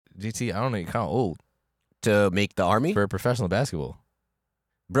GT, I don't know, you're kind of old to make the Army? for professional basketball.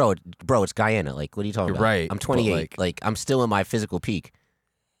 Bro, it's Guyana. Like, what are you talking You're about? right, I'm but, 28. Like, I'm still in my physical peak.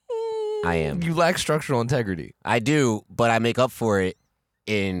 I am. You lack structural integrity. I do, but I make up for it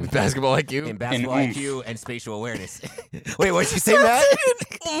in Basketball IQ? in basketball And IQ and spatial awareness. Wait, what'd you say, Matt?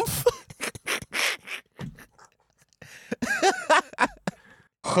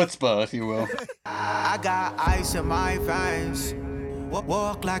 Chutzpah, if you will. I got ice in my veins.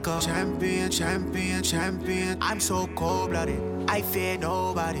 Walk like a champion. I'm so cold-blooded, I fear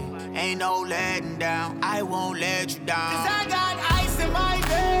nobody. Ain't no letting down, I won't let you down. 'Cause I got ice in my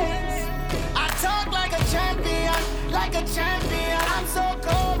veins. I talk like a champion. I'm so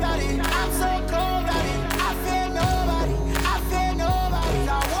cold-blooded, I fear nobody.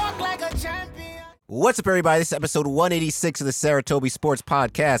 I walk like a champion. What's up, everybody? This is episode 186 of the Saratobi Sports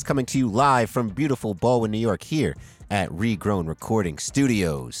Podcast, coming to you live from beautiful Baldwin, New York, here at Regrown Recording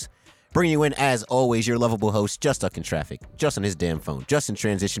Studios. Bringing you in, as always, your lovable host, just stuck in traffic, just on his damn phone, just in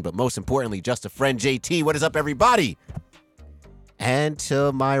transition, but most importantly, just a friend, JT. What is up, everybody? And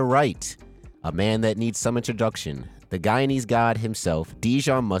to my right, a man that needs some introduction, the Guyanese god himself,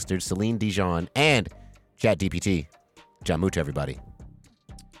 Dijon Mustard, Celine Dijon, and ChatGPT. John Muta, everybody.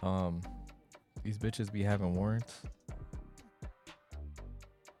 These bitches be having warrants.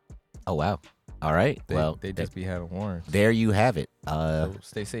 Oh, wow. All right. They just be having warrants. There you have it. So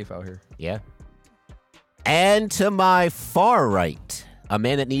stay safe out here. Yeah. And to my far right, a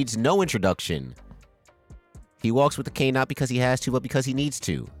man that needs no introduction. He walks with the cane not because he has to, but because he needs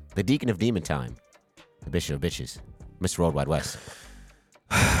to. The Deacon of Demon Time. The Bishop of Bitches. Mr. Worldwide West.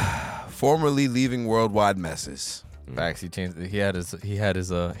 Formerly leaving worldwide messes. Facts. He changed. He had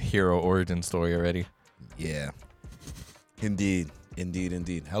his hero origin story already. Yeah. Indeed.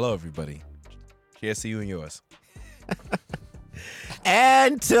 Hello, everybody. Cheers to you and yours.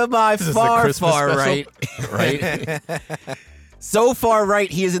 And to my This is the far Christmas special. right, right? So far right,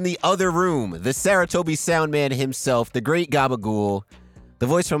 he is in the other room. The Saratobi sound man himself, the great Gabagool, the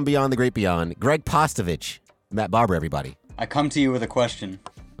voice from beyond the great beyond, Greg Postovich. Matt Barber, everybody. I come to you with a question.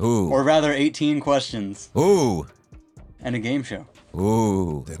 Ooh. Or rather, 18 questions Ooh. and a game show.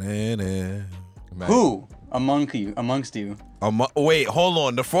 Ooh. Who amongst you? Wait, hold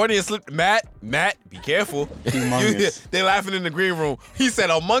on. The Freudian slip. Matt, be careful. Humongous. They laughing in the green room. He said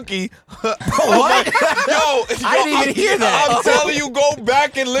a monkey. What? Yo, I didn't even hear that. I'm telling you, go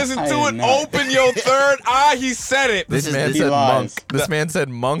back and listen I to did it. not. Open your third eye. He said it. This Man is said lies. monk. This man said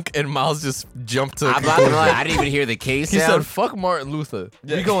monk, and Miles just jumped to. a I'm not gonna lie, conclusion. I didn't even hear the case He sound. said, "Fuck Martin Luther.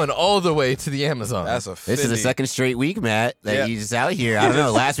 We going all the way to the Amazon." That's a This is the second straight week, Matt, that Yeah. you just out here. I don't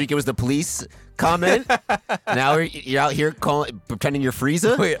know. Last week it was the police comment. Now you're out here pretending you're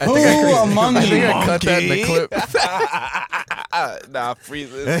Frieza. Wait, I Who think among I think you? I cut that in the clip. Nah,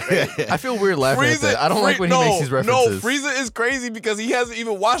 Frieza is crazy. I feel weird laughing at that. I don't like when he makes these references. No, Frieza is crazy because he hasn't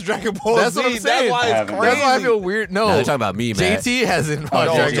even watched Dragon Ball That's Z. what I'm saying. That's why I it's haven't. crazy. That's why I feel weird. No, No, they're talking about me, man. JT hasn't Oh,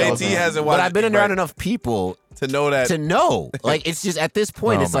 watched no, Dragon Ball JT Z. hasn't watched. But I've been around right, enough people to know that. to know. Like, it's just at this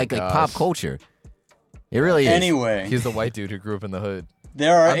point, Oh it's my like gosh. pop culture. It really is. Anyway, He's the white dude who grew up in the hood.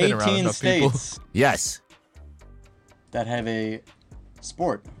 there are I've been around 18 enough people. states Yes. that have a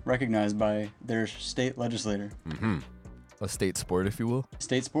sport recognized by their state legislator. A state sport, if you will.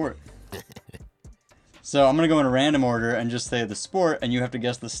 State sport. So I'm going to go in a random order and just say the sport, and you have to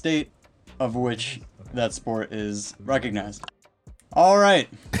guess the state of which that sport is recognized. All right.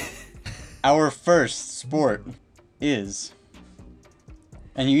 Our first sport is,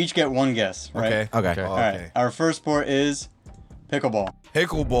 and you each get one guess, right? Okay. Okay. All right. Our first sport is pickleball.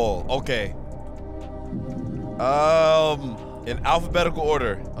 Pickleball. Okay. In alphabetical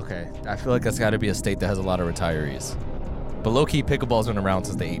order. Okay, I feel like that's got to be a state that has a lot of retirees. But low-key, pickleball's been around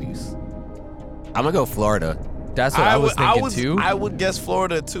since the 80s. I'm going to go Florida. That's what I was thinking too. I would guess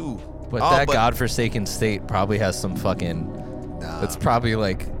Florida too. But that godforsaken state probably has some fucking. It's probably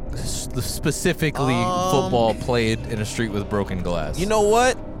like specifically football played in a street with broken glass. You know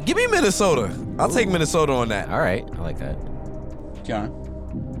what? Give me Minnesota. I'll take Minnesota on that. All right. I like that. John,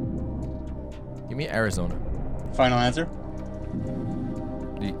 give me Arizona. final answer?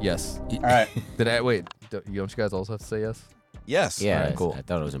 Yes. All right. Did I wait? Don't you guys also have to say yes? Yes. Yeah. Alright, cool. I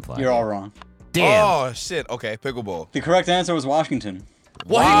thought it was implied. You're all wrong. Damn. Oh shit. Okay. Pickleball. The correct answer was Washington.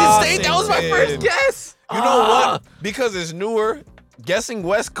 Washington State, that was my first guess. You know what? Because it's newer, guessing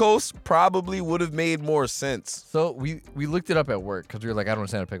West Coast probably would have made more sense. So we looked it up at work because we were like, I don't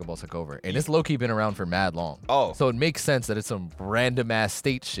understand how pickleball took over, and it's low key been around for mad long. Oh. So it makes sense that it's some random ass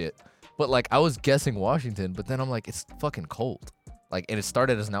state shit. But like I was guessing Washington, but then I'm like, it's fucking cold. Like, and it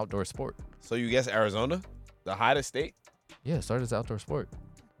started as an outdoor sport. So you guess Arizona, the hottest state? Yeah, it started as an outdoor sport.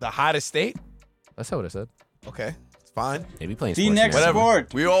 The hottest state? That's not what I said. Okay, it's fine. They be playing The sports next here. Whatever.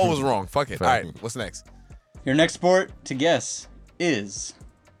 sport. We all was wrong. Fuck it. All Fuck. right, what's next? Your next sport to guess is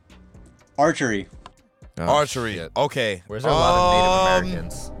archery. Oh, Archery. shit. Okay. Where's there a lot of Native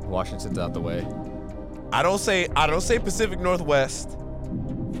Americans? Washington's out the way. I don't say Pacific Northwest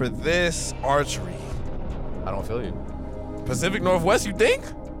for this archery. I don't feel you. Pacific Northwest, you think?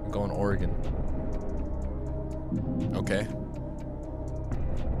 I'm going Oregon. Okay.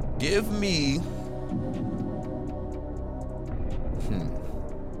 Give me.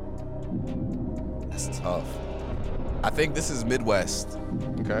 That's tough. I think this is Midwest.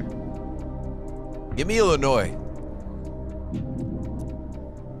 Okay. Give me Illinois.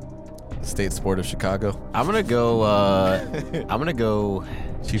 State sport of Chicago. I'm gonna go. I'm gonna go.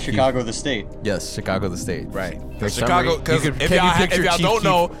 Chief Chicago, the state. Yes, Chicago, the state. Right. For some Chicago, reason- because You could- if can you y'all, picture Chief don't Keef?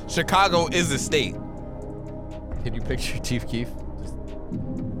 know, Chicago is the state. Can you picture Chief Keef just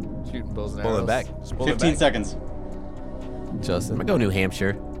shooting bows and Pull arrows? it back. Just pull it 15 back. seconds. Justin. I'm gonna go New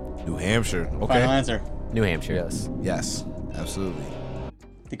Hampshire. New Hampshire. Final Okay. answer. New Hampshire. Yes. Yes, absolutely.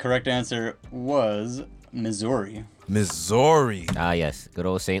 The correct answer was Missouri. Missouri. Ah, yes. Good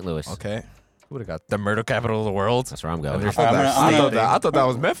old St. Louis. Okay. Who would have got the murder capital of the world? That's where I'm going. And there's- All right, I thought that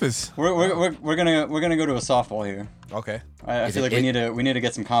was Memphis. We're gonna go to a softball here. Okay. I Is feel it- like we need to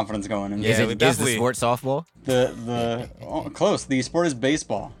get some confidence going. And Yeah, Is we it is the definitely- sport softball? Close. The sport is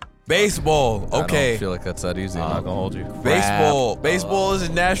baseball. Baseball. I Okay. don't feel like that's that easy. I'm not gonna hold you. Baseball. Crap. Baseball is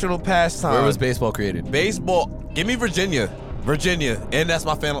a national pastime. Where was baseball created? baseball? Give me Virginia. Virginia. And that's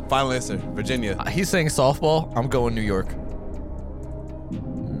my final answer. Virginia. He's saying softball. I'm going New York.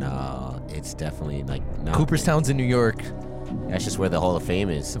 No, it's definitely like no. Cooperstown's in New York. That's just where the Hall of Fame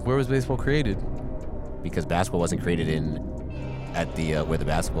is, Where was baseball created? because basketball wasn't created at the where the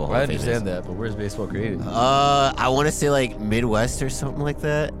basketball Hall I of Fame is. understand that, but where's baseball created? I want to say like Midwest or something like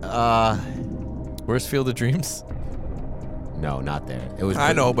that. Where's Field of Dreams? No, not there. It was.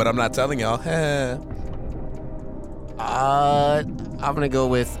 I know, but I'm not telling y'all. I'm gonna go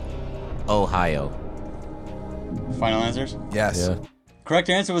with Ohio. Final answers. Yes. Yeah. Correct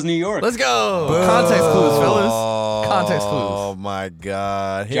answer was New York. Let's go. Context clues, fellas. Oh, Context Oh clues. my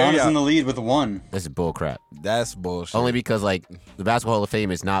God. Here John we is are. in the lead with 1. This is bull crap. That's bullshit. Only because like the Basketball Hall of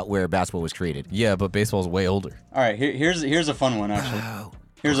Fame is not where basketball was created. Yeah, but baseball's way older. All right, here's a fun one actually.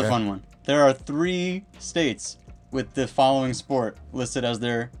 Here's a fun one. There are 3 states with the following sport listed as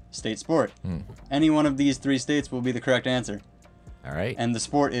their state sport. Any one of these 3 states will be the correct answer. All right. And the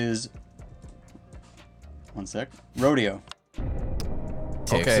sport is, one sec, rodeo.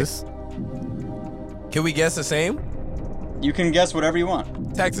 Texas. Can we guess the same? You can guess whatever you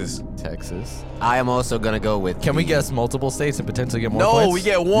want. Texas. Texas. I am also gonna go with. Can we guess multiple states and potentially get more No, points? we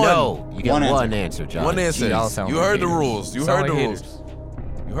get one. No, you get One one, answer. answer, John. One answer. Y'all sound You like heard the haters. rules. You Sound heard the like rules. haters.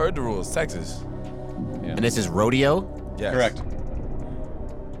 You heard the rules. Texas. Yeah. And this is rodeo. Yes. Correct.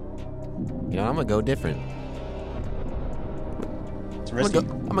 You know, I'm gonna go different. It's I'm risky.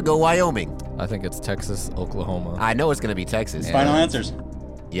 gonna go Wyoming. I think it's Texas, Oklahoma. I know it's gonna be Texas. Yeah. Final answers.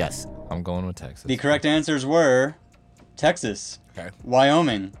 Yes. I'm going with Texas. The correct answers were Texas, Okay.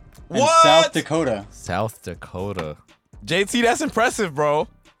 Wyoming, and What? South Dakota. South Dakota. JT, that's impressive, bro.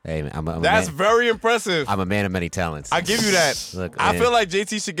 Hey, I'm a That's man. very impressive. I'm a man of many talents. I give you that. Look, I man. feel like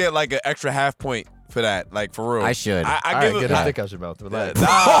JT should get like an extra half point for that. Like for real. I should. I All give right, it. get a stick out your mouth. Relax.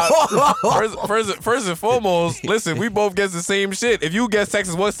 First and foremost, listen, we both guess the same shit. If you guess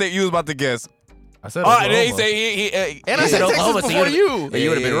Texas, what state you was about to guess? I said Oh, and Oklahoma. then he say he And I You said said Texas Oklahoma, so before you you. But you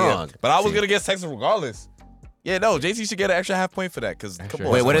would've been wrong. But I was gonna guess Texas regardless. Yeah, no, JT should get an extra half point for that. Cause Extra come half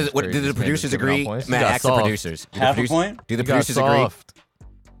on. Wait, Someone's what crazy. did the This man producers just giving out agree? points. Matt, You got ask the soft. producers. Do the Half a produce- point? Do the You got producers agree? soft.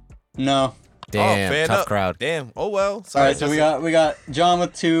 No. Damn, fair tough enough. crowd. Damn. Oh well. All Sorry, right, so we got John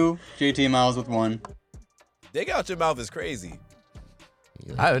with 2, JT and Miles with 1. Dig out your mouth is crazy.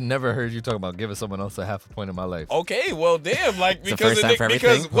 I have never heard you talk about giving someone else a half a point in my life. Okay, well, damn, like the because first time for because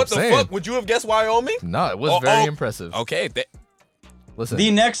everything. what the I'm saying. fuck would you have guessed Wyoming? No, it was Oh, very oh. impressive. Okay, Listen,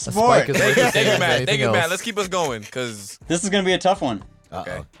 The next a sport. spike is thank worth the you, same as Matt. Thank anything you, Matt. else. Let's keep us going, cause This is going to be a tough one.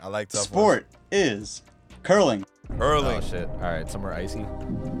 okay, I like tough Sport is curling. ones. Early. Oh shit! All right, somewhere icy.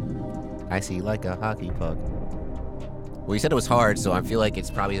 I see like a hockey puck. Well, you said it was hard, so I feel like it's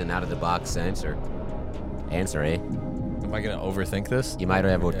probably an out of the box answer. Answer, eh? Am I gonna overthink this? You might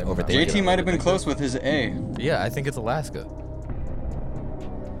have Yeah, overthink JT it. might have been close with his A. Yeah, I think it's Alaska.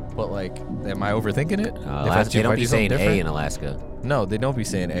 But like, am I overthinking it? Alaska, they don't be saying A in Alaska. No, they don't be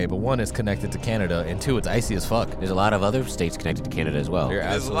saying A. But one is connected to Canada, and two, it's icy as fuck. There's a lot of other states connected to Canada as well. You're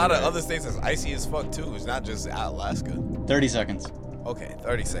There's a lot of absolutely other states that's icy as fuck too. It's not just Alaska. 30 seconds. Okay,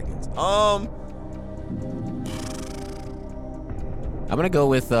 30 seconds. I'm gonna go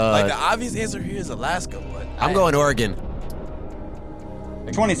with. Like the obvious answer here is Alaska, but I'm going Oregon.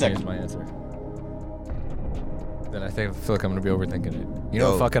 20 seconds. Here's my answer. Then I feel like I'm gonna be overthinking it. You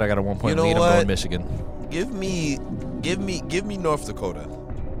Yo, know, fuck it. I got a 1 point you know lead. I'm what? going Michigan. give me North Dakota.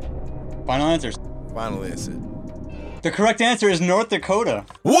 Final answers. Final answer. The correct answer is North Dakota.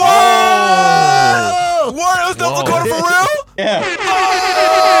 Whoa! What? It was North Dakota for real? Yeah.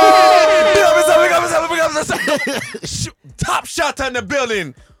 Top shot in the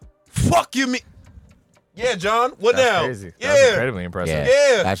building. Fuck you, me. Yeah, John. What That's now? crazy. Yeah. That's incredibly impressive.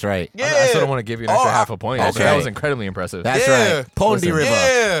 Yeah. That's right. Yeah. I still don't want to give you an extra half a point. okay. That was incredibly impressive. That's Yeah. right. Pondy Listen. River.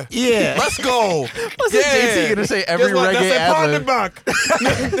 Yeah. Yeah. Let's go. What's JT gonna say every Guess what? reggae That's ad-lib? a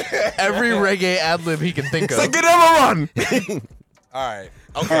bank. Every reggae ad lib he can think of. So get over one. All right.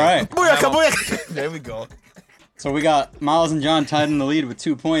 Okay. All right. Booyaka, booyaka. There we go. So we got Miles and John tied in the lead with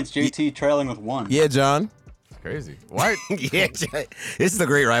 2 points. JT trailing with 1. Yeah, John. Crazy. Why? Yeah, this is a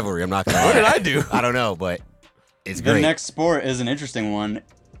great rivalry. I'm not gonna lie. What did I do? I don't know, but it's The great. next sport is an interesting one.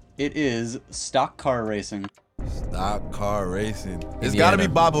 It is stock car racing. Stock car racing. This Indiana. gotta be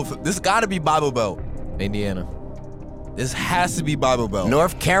Bible. This gotta be Bible Belt. Indiana. This has to be Bible Belt.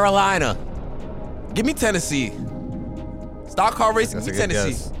 North Carolina. Give me Tennessee. Stock car racing. That's Give a me good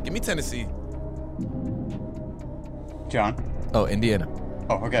Tennessee. guess. Give me Tennessee. John? Oh, Indiana.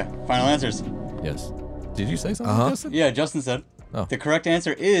 Oh, okay. Final answers. Yes. Did you say something, Uh-huh. Justin? Yeah, Justin said. Oh. The correct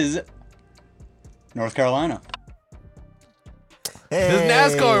answer is North Carolina. Hey,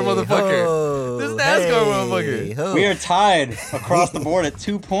 NASCAR, motherfucker. ho, This is NASCAR, motherfucker. ho. We are tied across the board at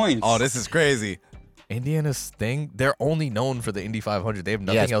 2 points. Oh, this is crazy. Indiana's thing, they're only known for the Indy 500. They have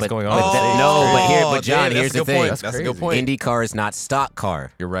nothing Yes, else but- going on. but in the that- state. no, but here- Oh, but John, damn, here's that's a the good point. thing. That's a good Crazy. point. Indy car is not stock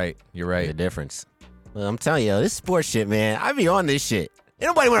car. You're right. You're The right. difference. Well, I'm telling you, this sports shit, man. I be on this shit. Ain't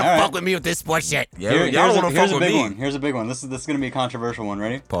nobody want to All right. fuck with me with this sports shit. Yeah, Here- y'all here's want a, to here's fuck a with big me. one. Here's a big one. This is going to be a controversial one.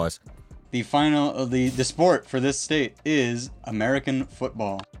 Ready? Pause. The final, the sport for this state is American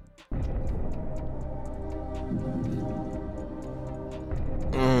football.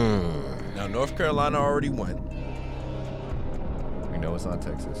 Now, North Carolina already won. We know it's not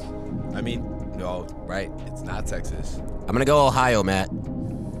Texas. I mean, no, right? It's not Texas. I'm gonna go Ohio, Matt.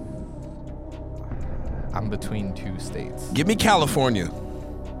 I'm between two states. Give me California.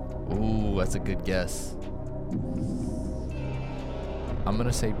 Ooh, that's a good guess. I'm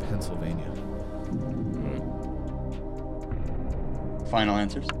gonna say Pennsylvania. Final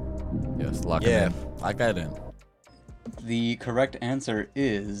answers. Yes, lock it Yeah, in. I got in. The correct answer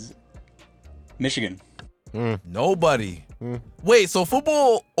is Michigan. Nobody. Wait, so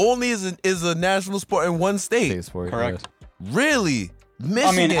football only is a national sport in one state? State sport, Correct. Really? Michigan.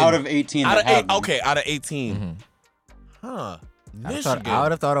 I mean, out of 18 Out that of have eight. them. Okay, out of 18. Huh. I Michigan.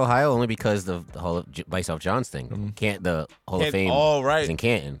 would have thought Ohio only because of the Hall of Myself Johns thing. Can't the Hall of Can't- Fame oh, right. is in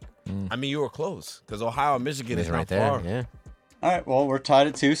Canton. I mean, you were close because Ohio and Michigan It's is right not there. far. Yeah. All right, well, we're tied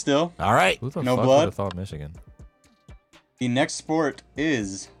at 2 still. All right. Who the No fuck blood? would have thought Michigan? The next sport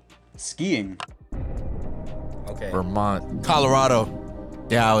is skiing. Okay. Vermont. Colorado.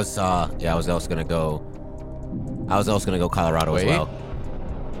 Yeah, I was also gonna go. I was also gonna go Colorado as Wait. well.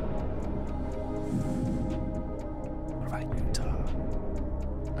 What about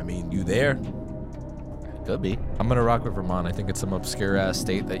Utah? I mean, you there? Could be. I'm gonna rock with Vermont. I think it's some obscure ass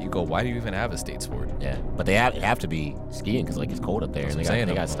state that you go, why do you even have a state sport? Yeah, but they have to be skiing because like it's cold up there and That's they what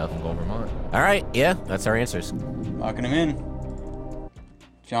I'm got saying. stuff. I'm going Vermont. All right. Yeah, that's our answers. Locking him in.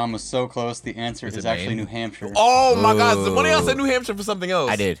 John was so close. The answer Is is it actually Maine? New Hampshire. Oh my God! One of y'all Ooh. said New Hampshire for something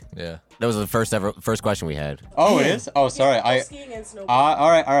else. I did. Yeah. That was the first question we had. Oh, it is? Oh, sorry. Skiing and snowboarding. All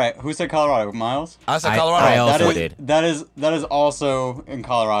right. Who said Colorado? Miles? I said I Colorado. also That is- did. That is also in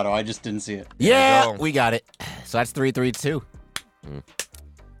Colorado. I just didn't see it. Yeah, go. we got it. So that's 3-3-2.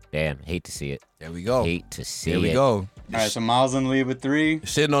 Damn, hate to see it. There we go. Hate to see There we it. go. All right, so Miles in the lead with 3,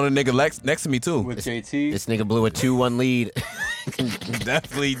 Shitting on the nigga next to me too. with JT. This nigga blew a 2-1 lead.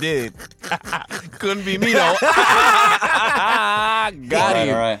 Definitely did. Couldn't be me though. Got All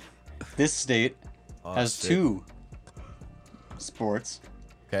him. right. This state Oh, has shit. 2 sports,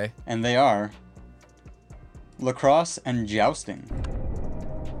 Okay. and they are lacrosse and jousting.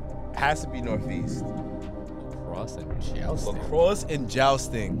 Has to be Northeast. Cross and jousting. Lacrosse and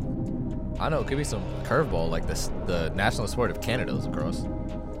jousting. I know. Give me some curveball like this. The national sport of Canada is lacrosse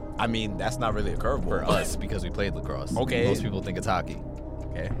I mean, that's not really a curveball. for us because we played lacrosse. Okay. Most people think it's hockey.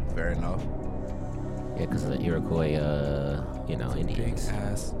 Okay, fair enough. Yeah, because of the Iroquois, Indians.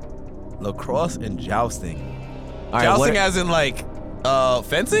 Ass. Lacrosse and jousting. All right, Jousting what- as in like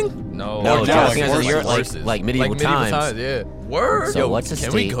fencing? No. No, jousting as in horses. you're like medieval times. Yeah. Word. So what's a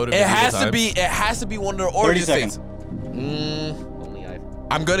Can state? we go to It medieval has to times? be. It has to be one of the 30 origin seconds. states. Only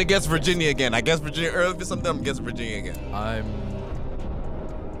I'm gonna guess Virginia again. I guess Virginia earlier for something. I'm guessing Virginia again.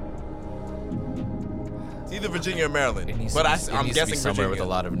 It's either Virginia or Maryland, but I'm guessing somewhere Virginia. with a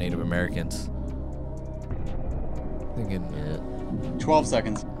lot of Native Americans. Thinking, 12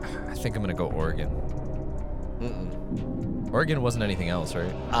 seconds. I think I'm gonna go Oregon. Oregon wasn't anything else,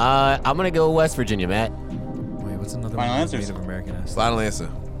 right? I'm gonna go West Virginia, Matt. Wait, what's another Final one? answers. Native American has? Final answer.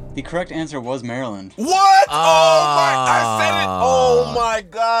 The correct answer was Maryland. What? Oh my! I said it. Oh my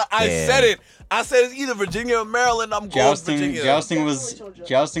God! I Yeah. said it. I said it's either Virginia or Maryland. I'm going Virginia. Jousting was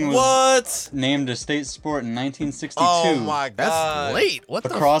What? named a state sport in 1962. Oh my God! That's late. What the?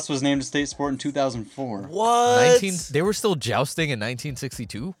 Lacrosse was named a state sport in 2004. What? They were still jousting in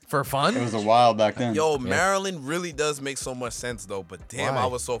 1962 for fun. It was a while back then. Yo, Maryland really does make so much sense though. But damn, Why? I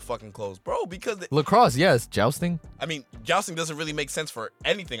was so fucking close, bro. Because Lacrosse, yes, jousting. I mean, jousting doesn't really make sense for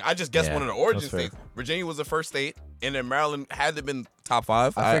anything. I just guessed Yeah, one of the origin that's fair. states. Virginia was the first state, and then Maryland had to have been top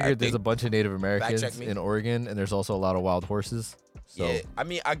 5. I figured there's think. a bunch of Native Americans Fact check me. in Oregon, and there's also a lot of wild horses. So Yeah, I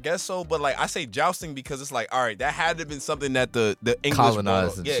mean, I guess so, but like I say jousting because it's like, all right, that had to have been something that the English Colonized brought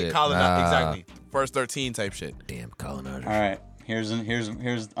up. and Yeah, shit. colonized, Nah. exactly. First 13 type shit. Damn colonizers. All right. Here's another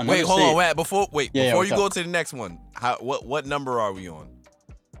Wait, hold state. on, wait, before Yeah, you what's go up? to the next one, what number are we on?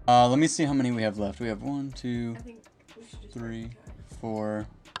 Let me see how many we have left. We have 1, 2, 3, 4.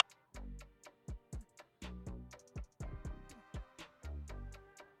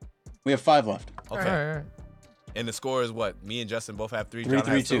 We have 5 left. Okay. All right. And the score is what? Me and Justin both have 3. 3, John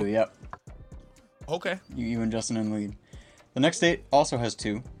 3, has 2. Yep. Okay. You and Justin in the lead. The next state also has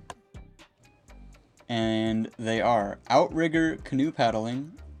 2. And they are outrigger canoe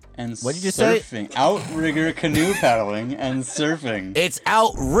paddling and What did you say? surfing. Outrigger canoe paddling and surfing. It's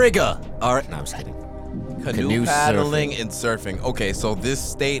outrigger. All right. No, I'm just kidding. Canoe paddling and surfing. Okay, so this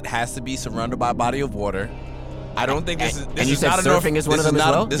state has to be surrounded by a body of water. I don't think this is. This And you is said not a surfing is one of them as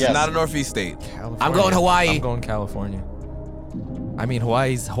well? This Yes. is not a Northeast state. I'm going Hawaii. I'm going California. I mean,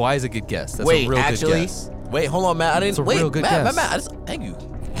 Hawaii's a good guess. That's Wait, a real actually- good guess. Wait, hold on, Matt. I didn't. It's a wait, real good Matt, guess. Matt, thank you.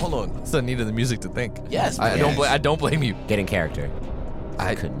 Hold on. It's the need of the music to think. Yes, I yes. don't blame you. Get in character.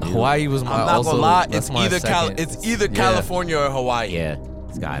 Canoe. Hawaii was my I'm not also. gonna lie. that's It's my either second. it's either Yeah. California or Hawaii. Yeah,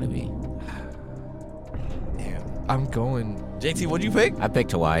 it's gotta be. Damn. I'm going. JT, what'd you pick? I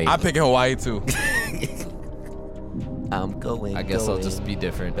picked Hawaii. I'm picking Hawaii too. I'm going. I guess I'll just be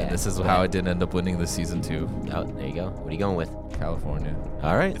different. And this is how I did end up winning the season 2. Oh, there you go. What are you going with? California.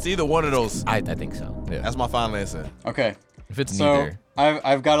 All right. It's either one of those. I think so. Yeah. That's my final answer. Okay. If it's So neither.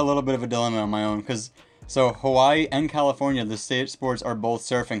 I've got a little bit of a dilemma on my own because Hawaii and California, the state sports are both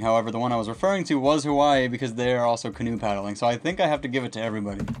surfing. However, the one I was referring to was Hawaii because they are also canoe paddling. So I think I have to give it to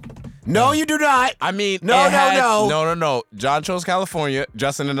everybody. No, you do not. I mean, No, it had- no. no. John chose California.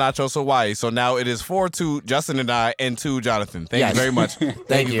 Justin and I chose Hawaii. So now it is 4-2. Justin and I and 2 Jonathan. Thank Yes. you very much.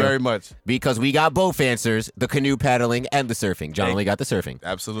 Thank you you. very much. Because we got both answers: the canoe paddling and the surfing. John Hey. only got the surfing.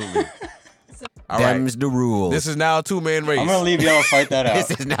 Absolutely. All right. Them's the rules. This is now a 2-man race. I'm gonna leave y'all fight that out.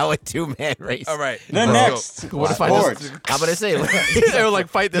 This is now a 2-man race. All right. The Let's next What if I sport. just- I'm gonna say. they were like,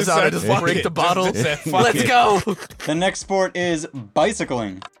 fight this Just out. I said just fuck break it. the bottle. Just said fuck Let's it. go. The next sport is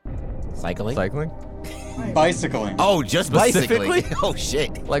bicycling. Cycling. Cycling? Bicycling. Oh, just bicycling. Specifically? Oh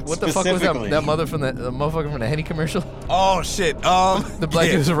shit. Like, what the fuck was that? Specifically. That motherfucker from the Henny commercial? Oh, shit. The black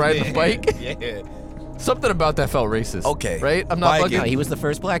dude was riding the bike? Yeah. Something about that felt racist. Okay. Right? I'm not Biking. No, bugging. he was the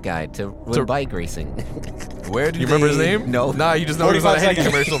first black guy to win bike racing. Where do You remember his name? No. Nah, you just know he was on a 45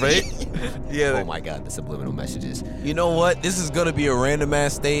 Henny seconds. commercial, right? Yeah. Oh my god, the subliminal messages. You know what? This is gonna be a random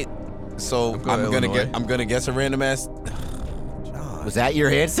ass state. So I'm going Illinois. I'm gonna guess a random ass. Was that your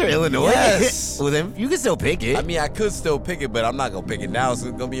answer, Illinois? Yes. Well, then you can still pick it. I mean, I could still pick it, but I'm not gonna pick it now. So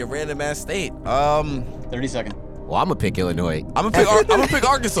it's gonna be a random ass state. 30 seconds. well, I'm gonna pick Illinois. I'm gonna pick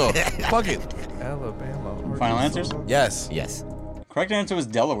Arkansas. Fuck it. Alabama. Final answers? Yes. Yes. Correct answer was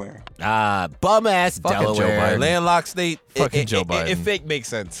Delaware. Bum ass Fucking Joe Delaware. Biden. Landlocked state. Fucking Joe It Biden. fake makes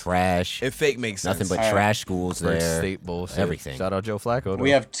sense. Trash. It fake makes sense. Nothing but All right. trash schools First there. state bullshit. Everything. Shout out Joe Flacco. though.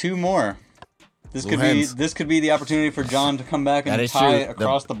 We have 2 more. This Blue could hens. be the opportunity for John to come back That and is tie true. it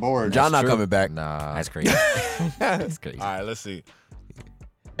across the board. John not true. coming back. Nah. That's crazy. That's crazy. All right, let's see.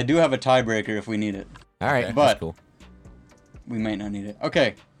 I do have a tiebreaker if we need it. All right, But- that's cool. We might not need it.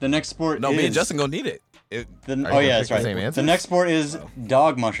 Okay, the next sport No, is... me and Justin gonna need it. Oh yeah, pick that's the right. same The answers? next sport is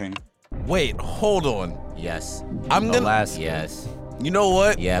dog mushing. Wait, hold on. Yes. I'm gonna. Alaska. Yes. You know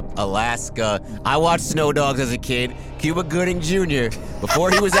what? Yep. Alaska. I watched Snow Dogs as a kid. Cuba Gooding Jr.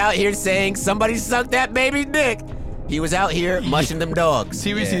 Before he was out here saying somebody sucked that baby's dick, he was out here mushing them dogs.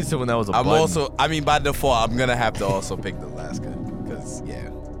 TBC Yeah. to when that was a I'm button. also. I mean, by default, I'm gonna have to also pick Alaska because yeah.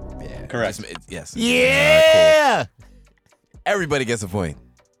 Correct. Yes. Yeah. Everybody gets a point.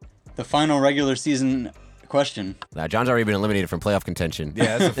 the final regular season question. Now, John's already been eliminated from playoff contention.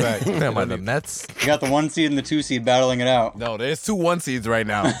 Yeah, that's a fact. Am I the Mets? You got the 1 seed and the 2 seed battling it out. No, there's 2 1 seeds right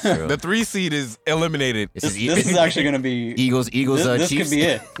now. The 3 seed is eliminated. This is actually going to be Eagles, This Chiefs. could be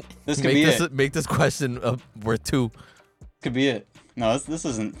it. This could be it. Make this question worth 2. Could be it. No, this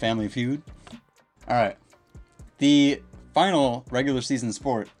isn't Family Feud. All right. The final regular season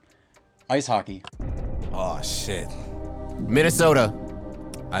sport, ice hockey. Oh shit. Minnesota.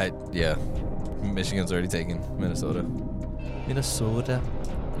 Yeah. Michigan's already taken. Minnesota. Minnesota.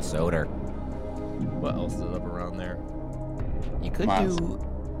 What else is up around there? You could Miles.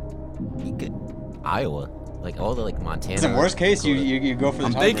 Iowa. Like all the Montana. In worst case, you go for the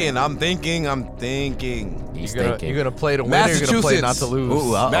I'm tiebreaker. thinking. He's You're thinking. gonna play to win or you're gonna play not to lose?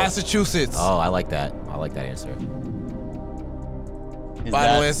 Ooh, uh-oh. Massachusetts. Oh, I like that. I like that answer. Is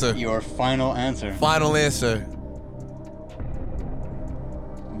Final that answer. Your final answer. Final answer.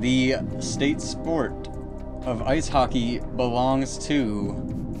 The state sport of ice hockey belongs to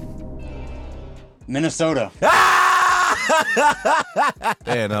Minnesota.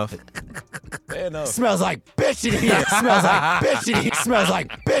 Fair enough. Fair enough. Smells like bitch in here. Smells like bitch in here. Smells like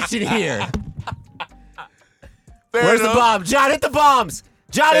bitch in here. Fair Where's enough. the bomb? John, hit the bombs.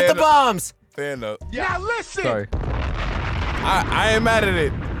 John, hit the enough. bombs. Fair enough. Sorry. I ain't mad at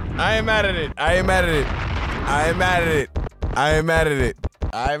it. I ain't mad at it. I ain't mad at it. I ain't mad at it. I ain't mad at it.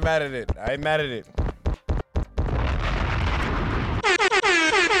 I ain't mad at it. I ain't mad at it.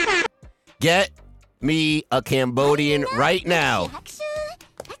 Get me a Cambodian right now.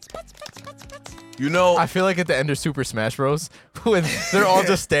 You know, I feel like at the end of Super Smash Bros. When they're all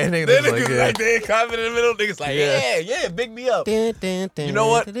just standing there they like, niggas like they comment in the middle. Niggas like, yeah, big me up. You know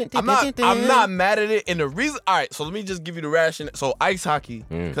what? I'm not mad at it. And the reason, all right. So let me just give you the ration. So ice hockey,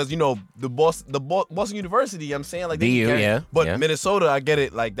 because you know the Boston University. I'm saying like BU, yeah, But yeah. Minnesota, I get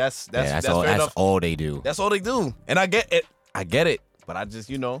it. Like that's that's fair all. That's enough. all they do. That's all they do, and I get it. I get it. But I just,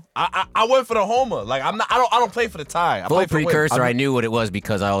 I went for the homer. Like I don't play for the tie. I Full play for the win. precursor. I knew what it was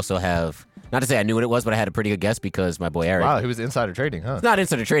because I also have. Not to say I knew what it was, but I had a pretty good guess because my boy Eric. wow, he was insider trading, huh? It's not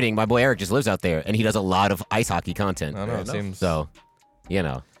insider trading. My boy Eric just lives out there, and he does a lot of ice hockey content. I don't know. It seems. So,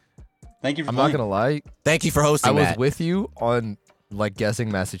 Thank you for I'm playing. not gonna lie. thank you for hosting. I was Matt. with you on guessing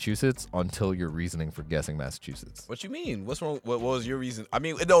Massachusetts until your reasoning for guessing Massachusetts. What you mean? What's wrong? What was your reason? I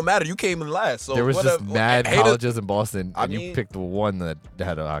mean, it don't matter. You came in last. So There was just whatever. mad Haters- colleges in Boston, I and you mean- picked the one that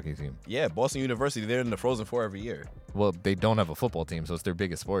had a hockey team. Yeah, Boston University. They're in the Frozen Four every year. Well, they don't have a football team, so it's their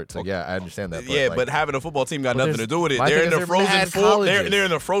biggest sport. So yeah, I understand that. Yeah, like, but having a football team got Well, nothing to do with it. my They're thing in is the they're Frozen mad Four. colleges. They're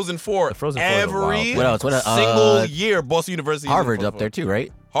in the Frozen Four. The Frozen Four is every wild. What else? What, single year. Boston University. is in the Harvard's Frozen up there Four. too,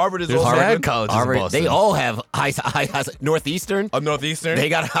 right? Harvard is There's also mad in colleges in Harvard. Boston. They all have high Northeastern. Northeastern. They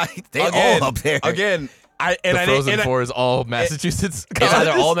got high. They again, all up there. Again, the Frozen Four is all Massachusetts. It's either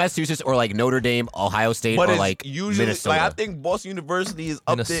colleges. all Massachusetts or like Notre Dame, Ohio State, but or it's like usually Minnesota. like I think Boston University is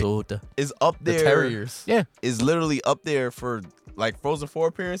up Minnesota. there. Is up The there. Terriers. yeah, Is literally up there for like Frozen Four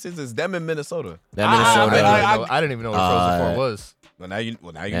appearances. It's them in Minnesota. that I Minnesota. didn't even know what Frozen Four was. Well, now you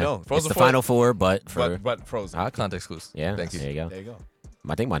yeah. know. It's Frozen the Four, Final Four, but for but Frozen. hockey. Context clues. Yeah, Thank you. There you go. There you go.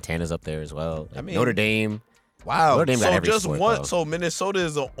 I think Montana's up there as well. Like I mean- Notre Dame. Wow. Notre Dame got So every just sport, one. though. So Minnesota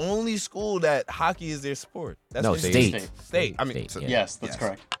is the only school that hockey is their sport. That's No, interesting. state. State. I mean, State, so- yeah. Yes, that's Yes.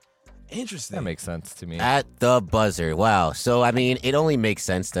 correct. interesting. That makes sense to me. At the buzzer. Wow. So, I mean, it only makes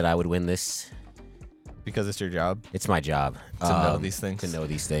sense that I would win this. Because it's your job. It's my job. To know these things. To know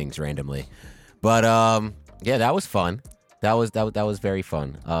these things randomly. But, yeah, that was fun. That was very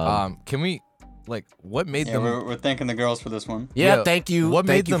fun. Can we, what made Yeah, them? we're thanking the girls for this one. yeah, thank you. What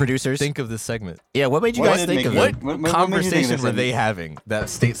thank made you, them producers. think of this segment? Yeah, what made you What guys did think make of you- it? What made you Conversation think were of they this? having that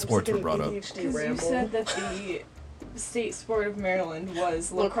state sports were brought up? You ramble. said that the state sport of Maryland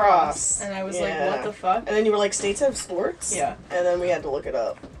was lacrosse, Lacrosse. and I was Yeah. like, "What the fuck?" And then you were like, states have sports? Yeah. And then we had to look it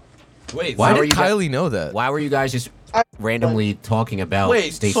up. Wait. Why Why were did you guys- Kylie know that? Why were you guys just randomly talking about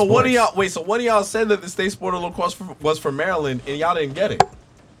Wait. state So sports? one of y'all. Wait. So one of y'all said that the state sport of lacrosse was for Maryland, and y'all didn't get it.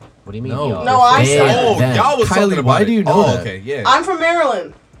 What do you mean? No. y'all? No, I They- said Oh, them. y'all was Kylie, talking about why it. do you know Oh, that? okay. Yeah. I'm from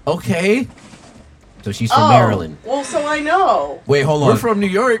Maryland. Okay. So she's from Maryland. Well, so I know. Wait, hold on. We're from New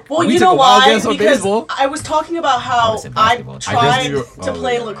York. Well, we you took know a wild why? guess on Because baseball. I was talking about I how would've said I basketball. tried you were- to oh,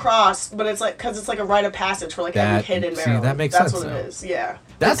 play yeah. lacrosse, but it's like because it's like a rite of passage for like every That- kid in see, Maryland. that makes That's sense what now. it is. Yeah.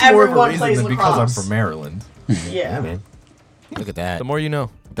 That's And more of a everyone reason plays than because I'm lacrosse. from Maryland. Yeah. Yeah, man. Look at that. The more you know.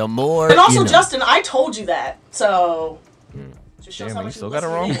 The more. And also, you know. Justin, I told you that, so. Just shows Damn, how you much still you got it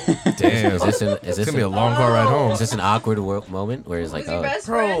wrong? listen to me. Damn. Is this It's gonna be a long car ride home. Is this an awkward moment where it's like, Who's your oh, best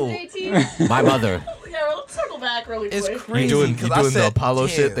bro. friend, JT? my mother. Yeah, let's circle back really It's quick. crazy. You doing because I the said, Apollo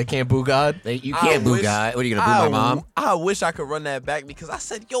damn. shit? They can't boo God. You can't boo wish- God. What are you gonna boo my mom? I wish I could run that back because I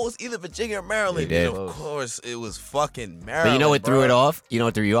said, yo, it's either Virginia or Maryland. You did. And of course, it was fucking Maryland. But you know what threw bro. it off? You know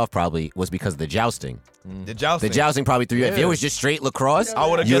what threw you off probably was because of the jousting. The jousting. The jousting probably threw you. If it Yeah. was just straight lacrosse, I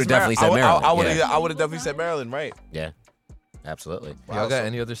would have you would have definitely said Maryland. I would have definitely said Maryland, right? Yeah, absolutely. Y'all got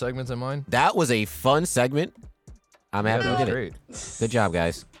any other segments in mind? That was a fun segment. I'm happy that we was did great. it. Good job,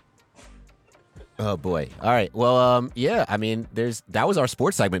 guys. Oh boy. All right. Well, yeah. I mean, that was our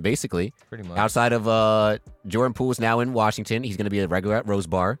sports segment basically. Pretty much. Outside of Jordan Poole's now in Washington. He's going to be a regular at Rose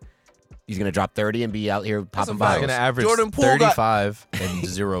Bar. He's going to drop 30 and be out here popping He's bottles. gonna average Jordan Poole got- 35 and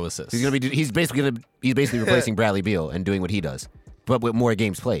 0 assists. He's basically replacing Bradley Beal and doing what he does, but with more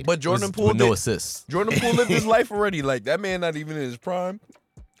games played. But Jordan with Poole no did- assists. Jordan Poole lived his life already. Like, that man not even in his prime.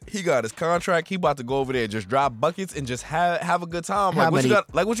 He got his contract. He about to go over there, just drop buckets and just have a good time. How Like what,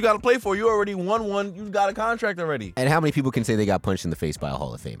 many- what you got to play for? You already won one. You got a contract already. And how many people can say they got punched in the face by a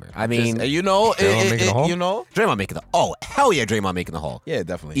Hall of Famer? I mean, You know, Draymond making the Hall? you know. Draymond making the hell yeah, Draymond making the Hall Yeah,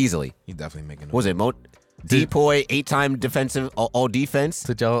 definitely. easily. He definitely making What was it Depoy, 8-time defensive all defense?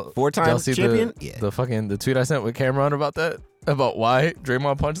 Did y'all 4-time y'all see champion? The, Yeah. the fucking the tweet I sent with Cameron about that? About why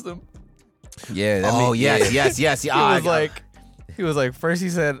Draymond punched him? Yeah. Yes. He was like, first he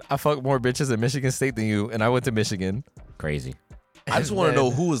said, I fuck more bitches at Michigan State than you, and I went to Michigan. Crazy. I just And want to then know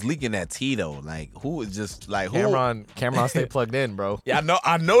who was leaking that tea though. Like who was just like who? Cameron stay plugged in, bro. Yeah,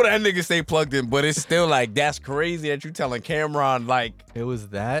 I know that nigga stay plugged in, but it's still like that's crazy that you telling Cameron like It was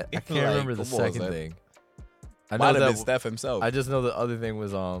that. I can't Like, remember the come on, second son. thing. I might know have been that. Steph himself. I just know the other thing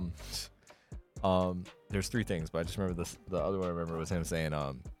was there's 3 things, but I just remember the other one I remember was him saying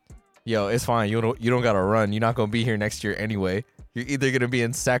yo, it's fine. You don't gotta run. You're not gonna be here next year anyway. You're either gonna be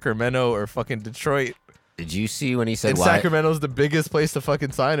in Sacramento or fucking Detroit. Did you see when he said And why? Sacramento's the biggest place to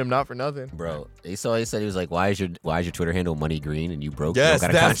fucking sign him, not for nothing. Bro, he said he was like, why is your Twitter handle Money Green and you broke? Yes, you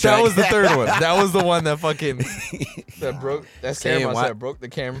don't got a that contract? was the third one. That was the one that fucking that broke. That's Saying Cameron why- said broke the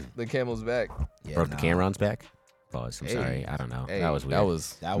camel's back. Yeah, Broke nah. the Cameron's back. Pause. I'm Hey. sorry. I don't know. Hey, that was weird.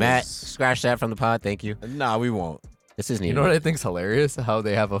 That Matt, was- scratch that from the pod. Thank you. Nah, we won't. This isn't You even. know what I think's hilarious? How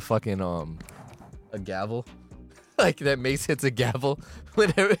they have a fucking a gavel, like that Mace hits a gavel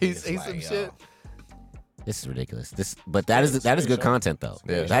whenever he It's says like, some yo. shit. This is ridiculous. But that is good content though.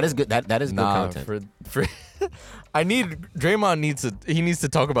 Yeah. That is good. That is good Nah, content. for Draymond needs to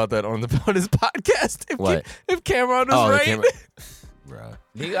talk about that on his podcast. What? If Cameron was the right? camera. Bruh.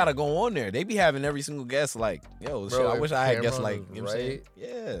 He gotta go on there. They be having every single guest like, yo, shit, Bro, I if wish I had guests Cameron like, was you know what I'm saying?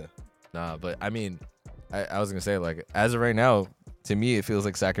 right. Yeah. Nah, but I mean, I was gonna say like as of right now, to me it feels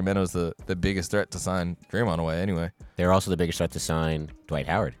like Sacramento's the biggest threat to sign Draymond away. Anyway, They're also the biggest threat to sign Dwight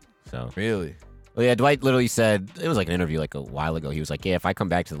Howard. So. really, Well, yeah, Dwight literally said, it was like an interview like a while ago. He was like, yeah, if I come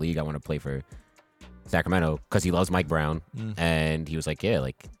back to the league, I want to play for Sacramento because he loves Mike Brown. And he was like, yeah,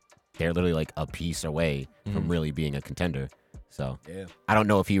 like they're literally like a piece away from really being a contender. So Yeah. I don't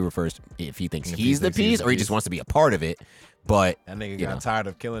know if he thinks If he's the piece or he just wants to be a part of it. But That nigga You got know. tired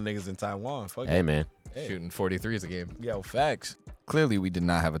of killing niggas in Taiwan. Fuck hey, it. man, shooting 43s a game. Yo, facts. Clearly, we did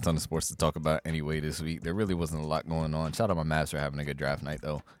not have a ton of sports to talk about anyway this week. There really wasn't a lot going on. Shout out my Mavs for having a good draft night,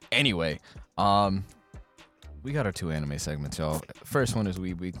 though. Anyway, we got our 2 anime segments, y'all. First one is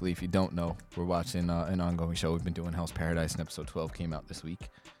Weeb Weekly. If you don't know, we're watching an ongoing show. We've been doing Hell's Paradise, and episode 12 came out this week.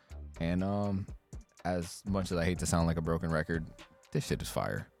 And as much as I hate to sound like a broken record, this shit is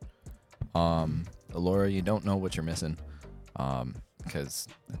fire. Laura, you don't know what you're missing, because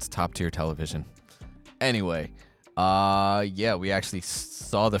it's top tier television. Anyway, yeah, we actually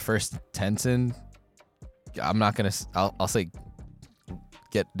saw the first Tenzin. I'm not gonna. I'll say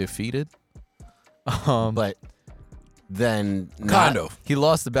get defeated. but then Kind of. He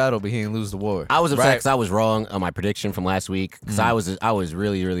lost the battle, but he didn't lose the war. I was upset Right. because I was wrong on my prediction from last week because I was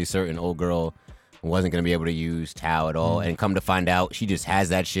really, really certain old girl wasn't going to be able to use Tao at all. And come to find out, she just has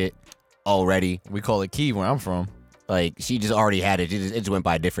that shit already. We call it Key where I'm from. Like, she just already had it. It just went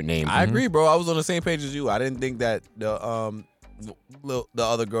by a different name. I agree, bro. I was on the same page as you. I didn't think that the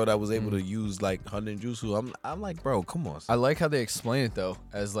other girl that was able to use like Hunden Jutsu. I'm like, bro, come on. I like how they explain it though,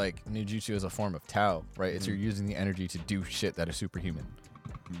 as like ninjutsu is a form of Tao, right? It's you're using the energy to do shit that is superhuman,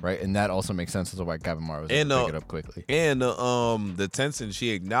 right? And that also makes sense as to why Gavamara was able to pick it up quickly. And the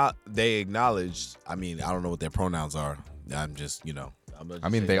Tencent, they acknowledged. I mean, I don't know what their pronouns are. I'm just, I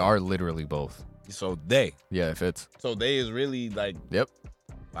mean, they are literally both. So they. Yeah, if it's So they is really like, yep.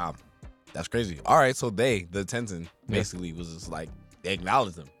 wow, that's crazy. All right, so the Tencent basically was just like they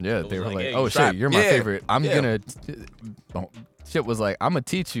acknowledged them. Yeah, It they was were like, hey, "Oh try- shit, you're my yeah, favorite. I'm yeah. gonna." Shit was like, "I'm gonna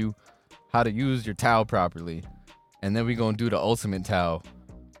teach you how to use your Tao properly, and then we gonna do the ultimate Tao,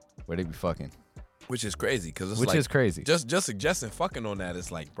 where they be fucking." Which is crazy because which is crazy. Just suggesting fucking on that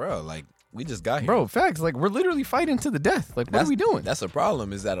is like, bro, like we just got here. Bro, facts. Like, we're literally fighting to the death. Like, what are we doing? That's the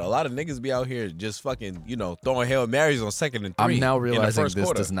problem is that a lot of niggas be out here just fucking, throwing Hail Marys on 2nd and 3. I'm now realizing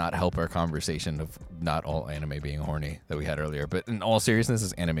this does not help our conversation of not all anime being horny that we had earlier. But in all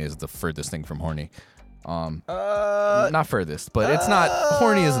seriousness, anime is the furthest thing from horny. Not furthest, but it's not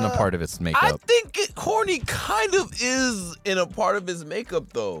horny isn't a part of its makeup. I think horny kind of is in a part of his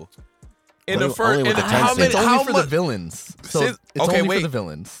makeup though. In the first, only with the how Tencent. many? It's only How for much? the villains. So Since- it's okay, only wait. for the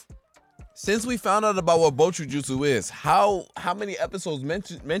villains. Since we found out about what Bochujutsu is, how many episodes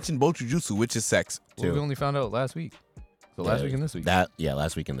mention Bochujutsu, which is sex? Well, we only found out last week. So last week and this week.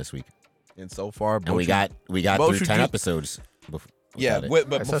 Last week and this week. And so far, And we got through 10 Bochujutsu- episodes. Yeah, without it.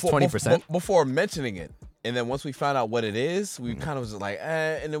 but That's before 20%. before mentioning it, and then once we found out what it is, we kind of was like,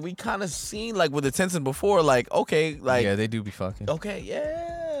 and then we kind of seen like with the Tencent before, like okay, like Yeah, they do be fucking. okay,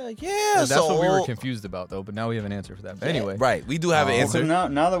 yeah. And that's what we were so- confused about, though. But now we have an answer for that. But anyway, right? We do have an Well, answer. so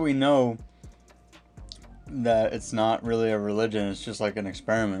now that we know that it's not really a religion, it's just like an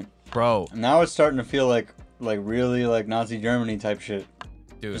experiment. bro, Now it's starting to feel like really like Nazi Germany type shit.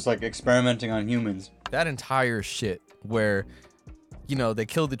 dude, Just like experimenting on humans. that entire shit where, they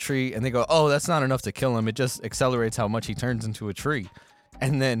kill the tree and they go, oh, that's not enough to kill him. It just accelerates how much he turns into a tree.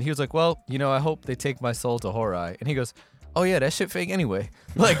 And then he was like, well, I hope they take my soul to Horai. And he goes, oh yeah, that shit fake anyway.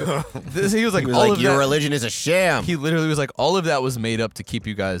 Like, he was like, He was all like, of your that. religion is a sham. He literally was like, all of that was made up to keep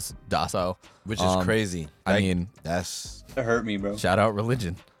you guys docile. Which is crazy. I Like, mean, that's It hurt me, bro. shout out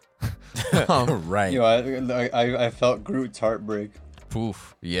religion. right. Yo, I felt Groot's heartbreak.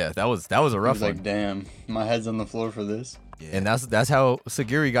 Poof. Yeah, that was a I rough was one. like, damn, my head's on the floor for this. And that's how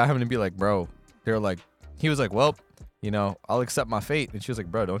Sagiri got him to be like, bro. They're like, he was like, well, I'll accept my fate. And she was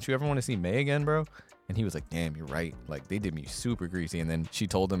like, bro, don't you ever want to see May again, bro? And he was like, damn, you're right. Like, they did me super greasy. And then she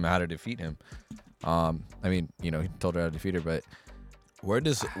told him how to defeat him. I mean, he told her how to defeat her, but Where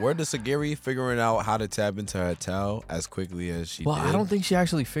does Sagiri figuring out how to tap into her Tao as quickly as she well, did? I don't think she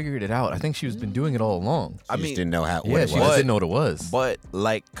actually figured it out. I think she's been doing it all along. I She mean, just didn't know what Yeah, it she was. just didn't know what it was. but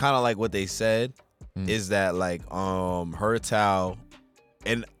like kind of like what they said is that like her Tao,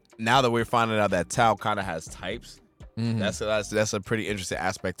 and now that we're finding out that Tao kind of has types, Mhm. that's a pretty interesting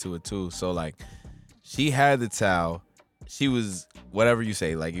aspect to it too. So like she had the Tao, she was whatever you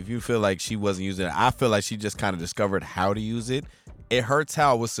say. Like if you feel like she wasn't using it, I feel like she just kind of discovered how to use it. Her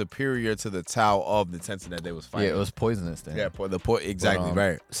Tao was superior to the Tao of the Tencent that they was fighting. Yeah, it was poisonous then. Yeah, exactly But,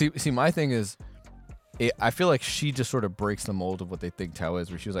 right. See, my thing is, I feel like she just sort of breaks the mold of what they think Tao is,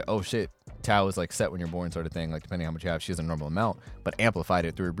 where she was like, oh shit, Tao is like set when you're born sort of thing, like depending on how much you have, she has a normal amount, but amplified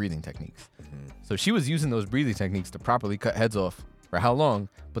it through her breathing techniques. So she was using those breathing techniques to properly cut heads off for how long,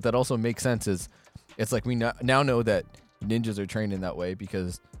 but that also makes sense is, it's like we now know that ninjas are trained in that way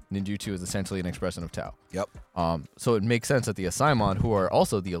because ninjutsu is essentially an expression of Tao. Yep. So it makes sense that the Asaimon, who are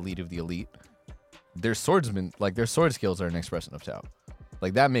also the elite of the elite, their swordsmen, like their sword skills are an expression of Tao.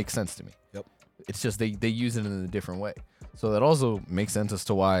 Like that makes sense to me. Yep. It's just they use it in a different way. So that also makes sense as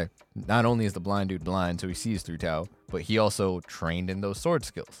to why not only is the blind dude blind, so he sees through Tao, but he also trained in those sword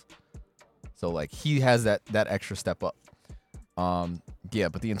skills. So like he has that extra step up. Yeah,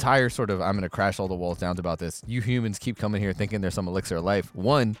 but the entire sort of I'm gonna crash all the walls down about this. You humans keep coming here thinking there's some elixir of life.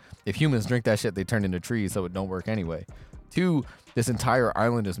 One, if humans drink that shit, they turn into trees, so it don't work anyway. Two, this entire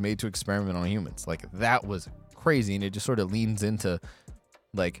island is made to experiment on humans. Like that was crazy, and it just sort of leans into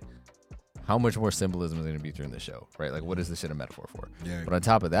like how much more symbolism is gonna be during the show, right? Like what is this shit a metaphor for? Yeah. But on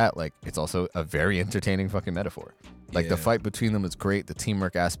top of that, like it's also a very entertaining fucking metaphor. Like the Yeah. fight between them is great, the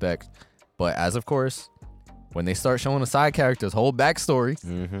teamwork aspect. But as of course, when they start showing the side characters' whole backstory,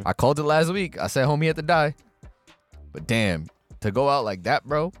 I called it last week. I said homie had to die. But damn, to go out like that,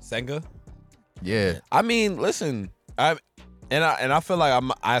 bro. Senga. Yeah. I mean, listen, I feel like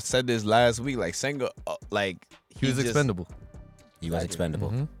I said this last week. Like Senga, like He was just- expendable. He was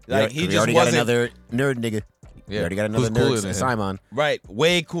expendable. Like, we he just already got wasn't- another nerd nigga. We Yeah. already got another Who's cooler nerd, than him. Simon. Right,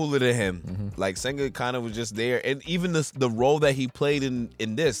 way cooler than him. Like Senga kind of was just there, and even the role that he played in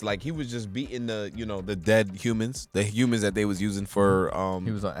this, like he was just beating the the dead humans, the humans that they was using for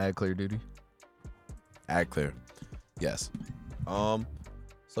He was on ad clear duty. Ad clear. Yes.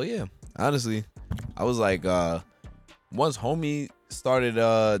 So yeah, honestly, I was like, once homie started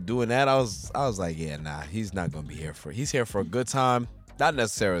doing that, I was like, yeah, nah, he's not gonna be here he's here for a good time, not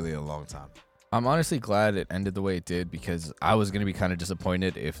necessarily a long time. I'm honestly glad it ended the way it did because I was gonna be kind of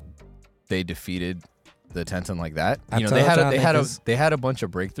disappointed if they defeated the Tencent like that. You know, they had a bunch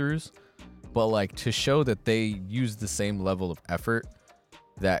of breakthroughs, but like to show that they used the same level of effort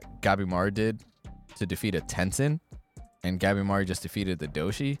that Gabimar did to defeat a Tencent, and Gabimar just defeated the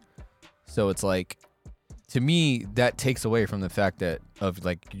Doshi. So it's like, to me, that takes away from the fact that of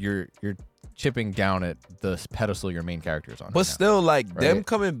like you're chipping down at the pedestal your main character is on. But right still, like Right. them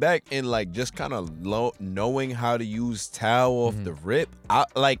coming back and like just kind of knowing how to use Tao off the rip. I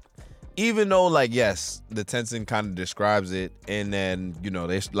like, even though like yes, the Tenzin kind of describes it, and then you know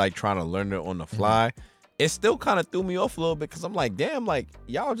they're like trying to learn it on the fly. It still kind of threw me off a little bit because I'm like, damn, like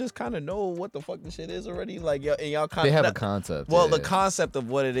y'all just kind of know what the fuck this shit is already. Like y'all kind They of have a concept. Well, yeah. the concept of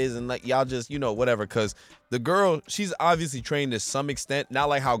what it is, and like y'all just, you know, whatever. Because the girl, she's obviously trained to some extent, not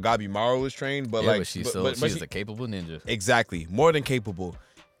like how Gabimaru was trained, but Yeah, like, but she's a capable ninja. exactly more than capable.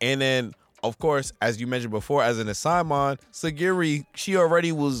 And then, of course, as you mentioned before, as an Asaemon, Sagiri, she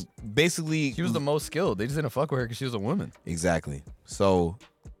already was basically She was the most skilled. They just didn't fuck with her because she was a woman. exactly. So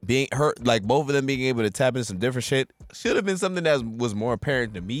being her, like both of them being able to tap into some different shit, should have been something that was more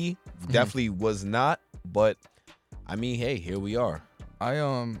apparent to me. Definitely was not, but I mean, hey, here we are. I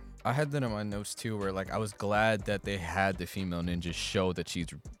had that in my notes too, where like I was glad that they had the female ninja show that she's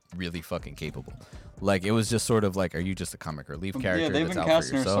really fucking capable. Like it was just sort of like, are you just a comic relief character? Yeah, they've that's been out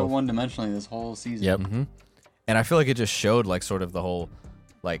casting for her yourself? so one-dimensionally this whole season. Yep. And I feel like it just showed like sort of the whole,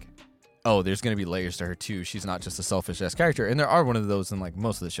 like, oh, there's gonna be layers to her too. She's not just a selfish ass character, and there are one of those in like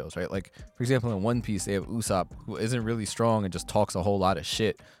most of the shows, right? Like for example, in One Piece, they have Usopp, who isn't really strong and just talks a whole lot of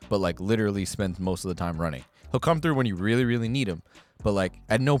shit, but like literally spends most of the time running. He'll come through when you really, really need him, but like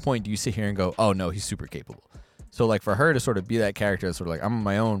at no point do you sit here and go, oh no, he's super capable. So like for her to sort of be that character, that's sort of like I'm on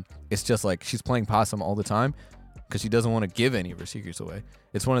my own. It's just like she's playing possum all the time because she doesn't want to give any of her secrets away.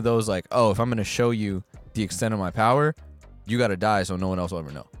 It's one of those like, oh, if I'm gonna show you the extent of my power, you gotta die so no one else will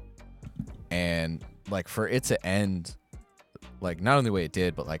ever know. And like for it to end, like not only the way it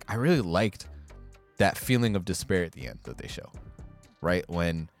did, but like I really liked that feeling of despair at the end that they show, right?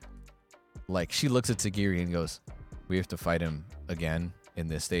 When like she looks at Sagiri and goes, "We have to fight him again in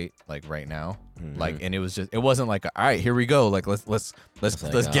this state, like right now." Like, and it wasn't like, all right, here we go. Like let's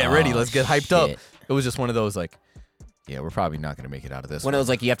get ready, let's get hyped up. shit. It was just one of those like, yeah, we're probably not gonna make it out of this When one. it was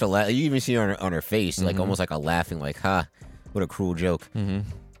like you have to laugh, you even see her on her face, like almost like a laughing, like, "Ha, what a cruel joke."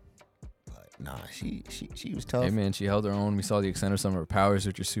 Nah, she was tough. Hey man, she held her own. We saw the extent of some of her powers,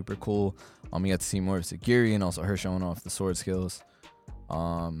 which are super cool. We got to see more of Sagiri and also her showing off the sword skills.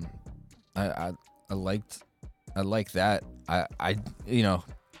 I liked that. I you know,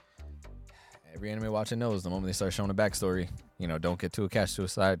 every anime watcher knows the moment they start showing a backstory, you know, don't get too attached to a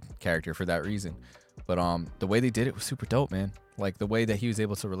side character for that reason. But the way they did it was super dope, man. Like the way that he was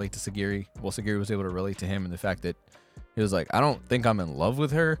able to relate to Sagiri. Well, Sagiri was able to relate to him, and the fact that he was like, I don't think I'm in love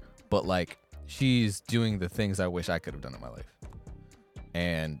with her, but like she's doing the things I wish I could have done in my life.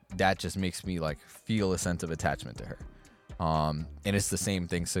 And that just makes me like feel a sense of attachment to her. And it's the same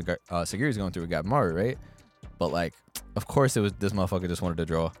thing Sagiri's going through with Gabimaru, right? But like, of course, it was this motherfucker just wanted to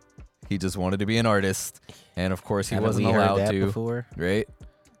draw. He just wanted to be an artist, and of course, he Haven't wasn't we heard allowed that to. before? Right?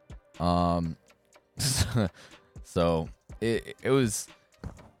 So it was.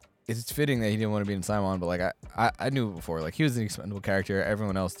 It's fitting that he didn't want to be in Simon, but like I knew before, like he was an expendable character.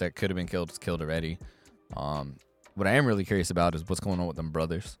 Everyone else that could have been killed was killed already. What I am really curious about is what's going on with them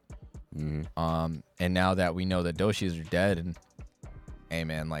brothers. And now that we know that Doshi's are dead, and hey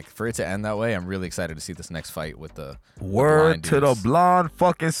man, like for it to end that way, I'm really excited to see this next fight with the Word blind to the dudes. blonde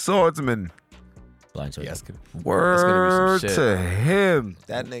fucking swordsman. Blind sword. Yeah, it's gonna be some Word shit. to him.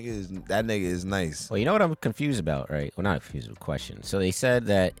 That nigga is nice. Well, you know what I'm confused about, right? Well, not confused with a question. So they said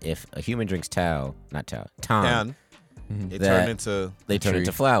that if a human drinks Tom, And it that- turned into. they turn tree.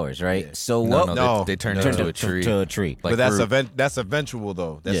 into flowers, right? Yeah. So No, what? no, they turned no, into no. a tree. To a tree. Like but that's fruit. that's eventual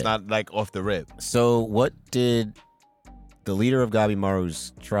though. That's Yeah. not like off the rip. So what did the leader of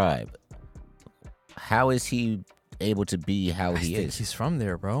Gabimaru's tribe? How is he able to be how I he think is? he's from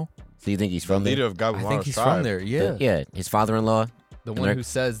there, bro. So you think he's The from leader there? of Gabimaru's I think he's tribe. from there. Yeah. Yeah, his father-in-law. The And one they're- who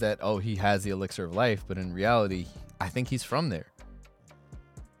says that, oh, he has the elixir of life, but in reality, I think he's from there.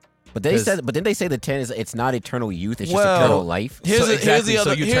 But they 'Cause- said, but didn't they say the 10 is it's not eternal youth, it's Well, just eternal life? Here's so the- here's the so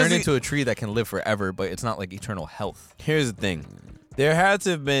other- you here's turn the- into a tree that can live forever, but it's not like eternal health. Here's the thing. There had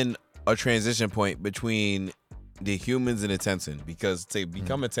to have been a transition point between the humans and the Tenzin, because to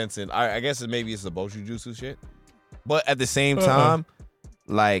become a Tenzin, I guess maybe it's the Boshu Jutsu shit. But at the same time,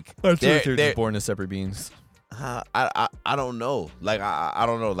 like They're they're- just born as separate beings. I don't know. Like I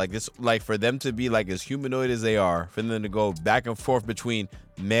don't know. Like this, like for them to be like as humanoid as they are, for them to go back and forth between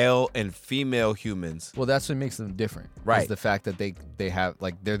male and female humans. Well, that's what makes them different. Right. Is the fact that they have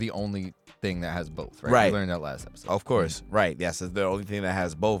like they're the only thing that has both. Right. Right. We learned that last episode. Of course, right? Yes, it's the only thing that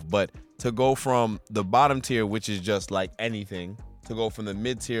has both. But to go from the bottom tier, which is just like anything, to go from the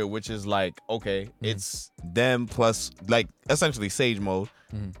mid tier, which is like, okay, it's them plus like essentially Sage mode,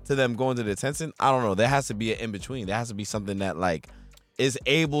 to them going to the Tencent. I don't know. There has to be an in between. There has to be something that like is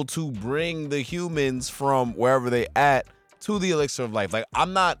able to bring the humans from wherever they at to the elixir of life. Like,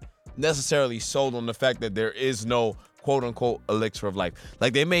 I'm not necessarily sold on the fact that there is no quote unquote elixir of life.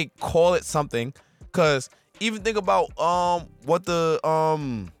 Like, they may call it something, because even think about what the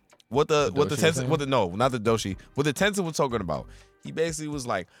Tencent, no, not the Doshi, what the Tencent was talking about. He basically was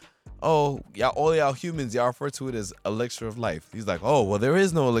like, oh, y'all, all y'all humans, y'all refer to it as elixir of life. He's like, oh, well, there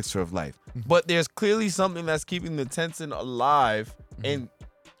is no elixir of life. But there's clearly something that's keeping the Tencent alive and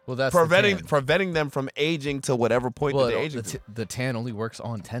that's preventing them from aging to whatever point that they're aging to. The tan only works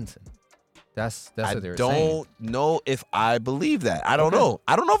on Tencent. That's what they were saying. I don't know if I believe that. I don't know.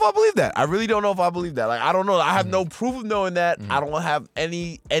 I don't know if I believe that. I really don't know if I believe that. Like, I don't know. I have no proof of knowing that. I don't have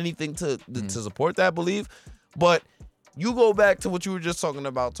anything to support that belief. But you go back to what you were just talking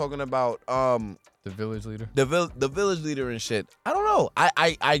about the village leader. The village leader and shit. I don't know.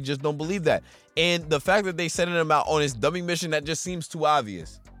 I just don't believe that. And the fact that they sending him out on his dummy mission, that just seems too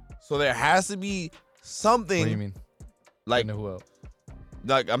obvious. So there has to be something. What do you mean? Like, who else?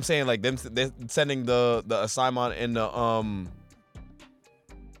 Like, I'm saying, like, they're sending the assignment in the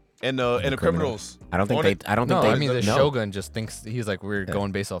criminals. I don't think the Shogun just thinks he's like, we're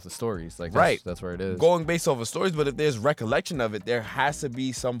going based off the stories. Like, that's where it is. Going based off of stories, but if there's recollection of it, there has to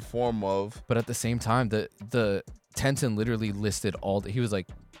be some form of. But at the same time, the Tencent literally listed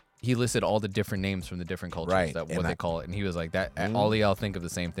he listed all the different names from the different cultures, they call it, and he was like, that all of y'all think of the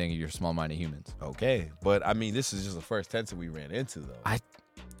same thing. You're small-minded humans. Okay, but I mean, this is just the first Tencent we ran into, though.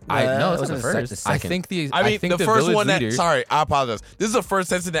 No, it's not the first. I think the first one leader, sorry, I apologize. This is the first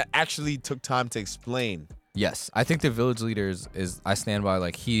Tencent that actually took time to explain. Yes, I think the village leader is I stand by,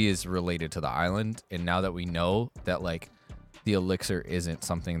 like, he is related to the island, and now that we know that, like, the elixir isn't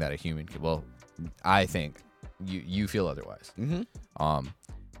something that a human can, well, I think you feel otherwise.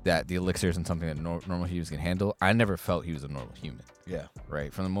 That the elixir isn't something that normal humans can handle. I never felt he was a normal human. Yeah.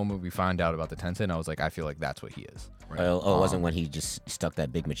 Right. From the moment we find out about the Tencent, I was like, I feel like that's what he is. Right? It wasn't when he just stuck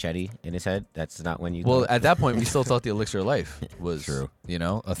that big machete in his head? That's not when you... Well, at that point, we still thought the elixir of life was, true,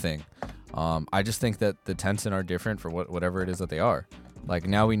 a thing. I just think that the Tencent are different for whatever it is that they are. Like,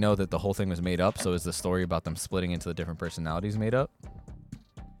 now we know that the whole thing was made up, so is the story about them splitting into the different personalities made up?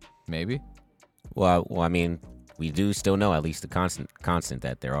 Maybe. Well, I mean... We do still know at least the constant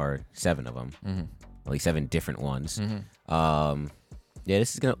that there are 7 of them, at least 7 different ones.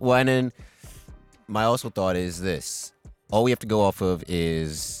 This is gonna. Well, and then my also thought is this: all we have to go off of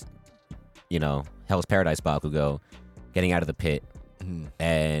is, Hell's Paradise Bakugo getting out of the pit,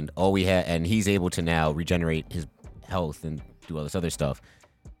 and and he's able to now regenerate his health and do all this other stuff.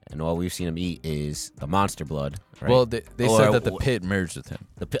 And all we've seen him eat is the monster blood. Right? Well, they said that the pit merged with him.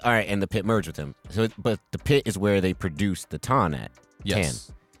 All right, and the pit merged with him. So, but the pit is where they produce the Tan at. Yes.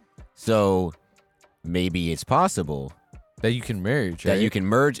 Tan. So maybe it's possible that you can merge. That you can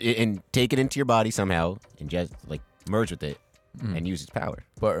merge it and take it into your body somehow and just like merge with it and use its power.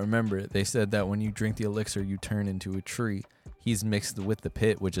 But remember, they said that when you drink the elixir, you turn into a tree. He's mixed with the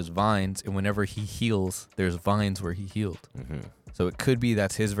pit, which is vines, and whenever he heals, there's vines where he healed. So it could be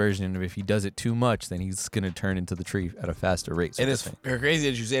that's his version of if he does it too much, then he's going to turn into the tree at a faster rate. And it's crazy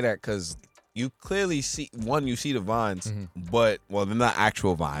that you say that because you clearly see, you see the vines, but, well, they're not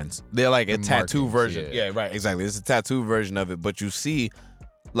actual vines. They're like a tattoo version. Yeah, right, exactly. It's a tattoo version of it, but you see,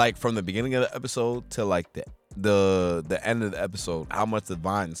 like, from the beginning of the episode to, like, the end of the episode, how much the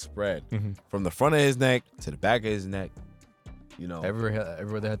vines spread from the front of his neck to the back of his neck.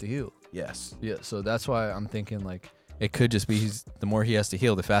 Everywhere they had to heal. Yes. Yeah, so that's why I'm thinking, like, it could just be the more he has to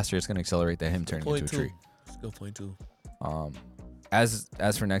heal, the faster it's going to accelerate that him turning into a tree. Skill point 2. As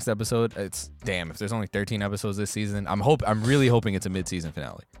for next episode, it's if there's only 13 episodes this season, I'm really hoping it's a mid-season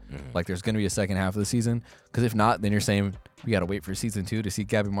finale. Like, there's going to be a second half of the season, because if not, then you're saying we got to wait for season 2 to see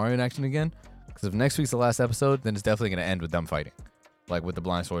Gabimaru in action again. Because if next week's the last episode, then it's definitely going to end with them fighting. Like, with the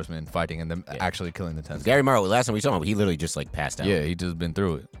Blind Swordsman fighting and them actually killing the Tencent. Gabimaru, last time we saw him, he literally just, like, passed out. Yeah, he just been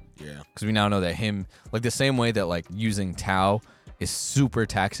through it. Yeah. Because we now know that him, like, the same way that, like, using Tao is super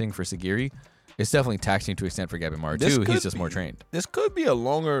taxing for Sagiri, it's definitely taxing to an extent for Gabimaru, too. He's just more trained. This could be a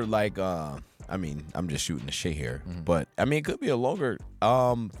longer, like, I mean, I'm just shooting the shit here. But, I mean, it could be a longer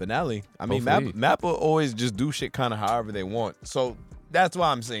finale. I mean, Mappa always just do shit kind of however they want. So, that's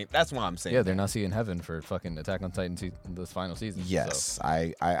why I'm saying. Yeah, they're not seeing heaven for fucking Attack on Titan this final season. Yes, so.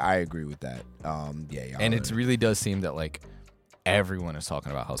 I agree with that. And it really does seem that, like, everyone is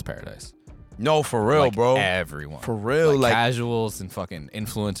talking about Hell's Paradise. No, for real, like, bro. Everyone. For real. Like casuals and fucking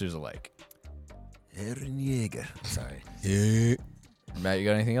influencers alike. Eren Yeager. Sorry. Yeah. Matt, you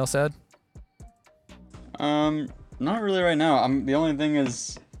got anything else to add? Not really right now. The only thing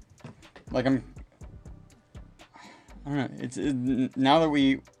is, like, I don't know. It's now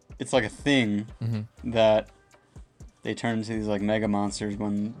that it's like a thing that they turn into these like mega monsters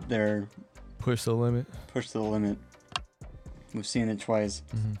when they're Push the limit. pushed to the limit. We've seen it twice,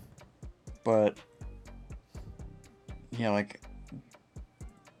 but yeah, like,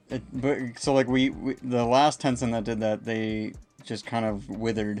 so like we the last Tencent that did that, they just kind of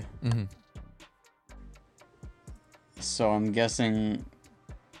withered. So I'm guessing,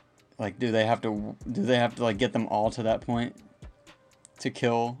 like, do they have to like get them all to that point to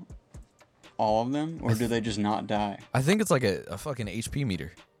kill all of them, or do they just not die? I think it's like a fucking HP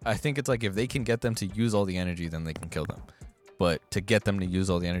meter. I think it's like if they can get them to use all the energy, then they can kill them. But to get them to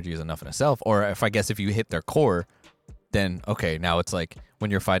use all the energy is enough in itself. Or if you hit their core, then okay, now it's like when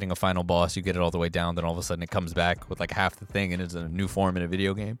you're fighting a final boss, you get it all the way down, then all of a sudden it comes back with like half the thing and it's a new form in a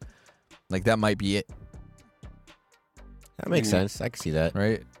video game. Like that might be it. That makes sense. I can see that.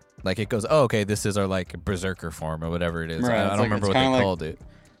 Right? Like it goes, oh, okay, this is our like berserker form or whatever it is. Right, I don't remember what they called it.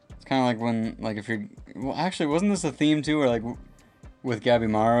 It's kind of like when, like, if you're, well, actually, wasn't this a theme too, or like with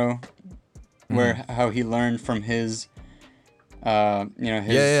Gabimaro, where how he learned from his, his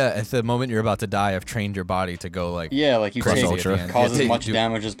Yeah. At the moment you're about to die, I've trained your body to go like like you crazy take, at the end. cause Yeah, as much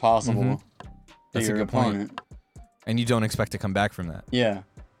damage as possible to That's a your good point. opponent. And you don't expect to come back from that. Yeah,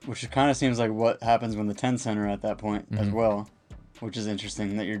 which kind of seems like what happens when the Tencent are at that point as well, which is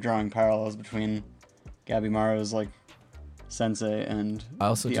interesting that you're drawing parallels between Gabimaro's like sensei and I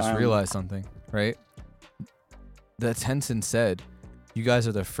also the just island. realized something, right? That Tencent said, you guys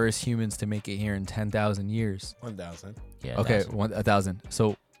are the first humans to make it here in 10,000 years. 1,000. Yeah. Okay, 1,000.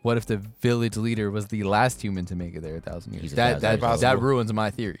 So what if the village leader was the last human to make it there 1,000 years? He's That 1,000 years that old. ruins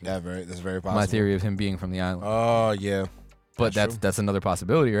my theory. That's very possible. My theory of him being from the island. Oh yeah, But that's another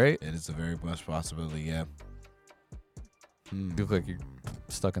possibility, right? it is a very much possibility. Yeah. You look like you're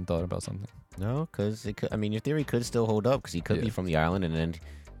stuck in thought about something. No, because it could. I mean, your theory could still hold up because he could be from the island, and then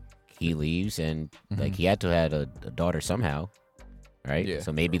he leaves, and like he had to have had a daughter somehow, right? Yeah.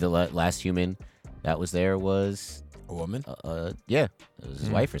 So maybe the last human that was there was, A woman. yeah, it was his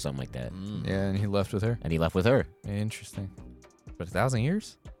wife or something like that, Yeah, and he left with her. and he left with her. Yeah, interesting. But 1,000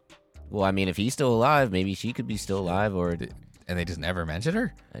 years? Well, I mean, if he's still alive, maybe she could be still alive, or And they just never mentioned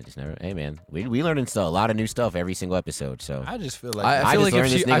her? I just never. Hey, man, we learning a lot of new stuff every single episode. So I just feel like I I feel just like if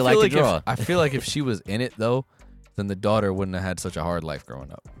learned this she, nigga I feel like to like draw. if, I feel like if she was in it though, then the daughter wouldn't have had such a hard life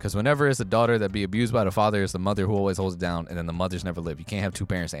growing up. Because whenever it's a daughter that be abused by the father, it's the mother who always holds it down, and then the mothers never live. You can't have two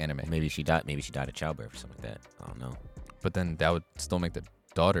parents in anime. maybe she died. Maybe she died of childbirth or something like that. I don't know. But then that would still make the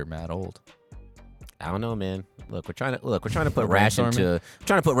daughter mad old. I don't know, man. Look, we're trying to put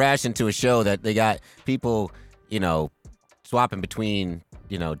Brainstorming? Rash into a show that they got people, swapping between,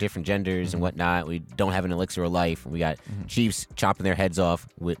 different genders and whatnot. We don't have an elixir of life. We got chiefs chopping their heads off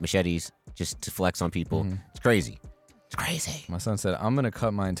with machetes just to flex on people. It's crazy. It's crazy. My son said, "I'm gonna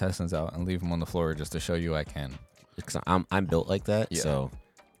cut my intestines out and leave them on the floor just to show you I can." Because I'm built like that. Yeah. So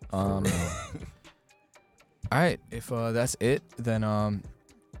All right, if that's it, then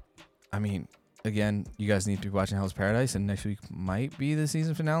I mean, again, you guys need to be watching Hell's Paradise, and next week might be the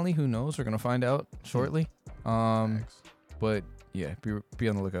season finale. Who knows? We're gonna find out shortly. But yeah, be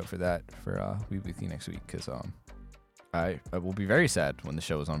on the lookout for that for We With You next week, because I will be very sad when the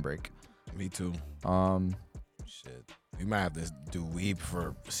show is on break. Me too. Shit. We might have to do Weeb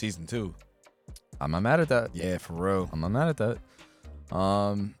for season 2. I'm not mad at that. Yeah, for real. I'm not mad at that.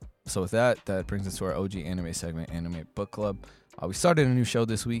 So with that brings us to our OG anime segment, Anime Book Club. We started a new show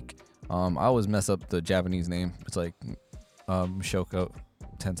this week. I always mess up the Japanese name. It's like Shoko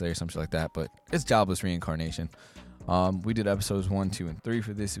Tensei or something like that, but it's Jobless Reincarnation. We did episodes 1, 2, and 3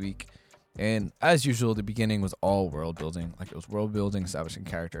 for this week. And as usual, the beginning was all world building. Like, it was world building, establishing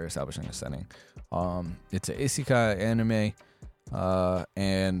character, establishing a setting. It's an isekai anime.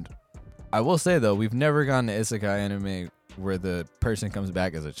 And I will say, though, we've never gotten an isekai anime where the person comes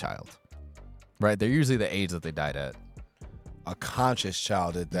back as a child. Right? They're usually the age that they died at. A conscious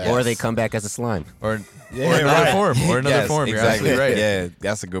child at that. or they come back as a slime. Or another form. Or another Yes, form. You're exactly. absolutely right. Yeah,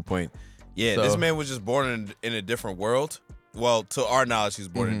 that's a good point. Yeah, So- this man was just born in a different world. Well, to our knowledge, he was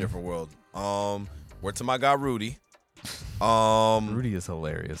born in a different world. Word to my guy Rudy. Rudy is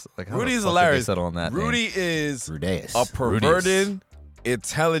hilarious. Like, how Rudy the is fuck did they hilarious. settle on that Rudy name? is Rudeus. a perverted,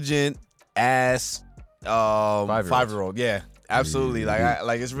 intelligent ass 5-year-old. Yeah, absolutely.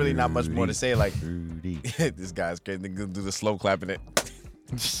 Like it's really not much more to say. Like Rudy. this guy's crazy. They gonna do the slow clapping it.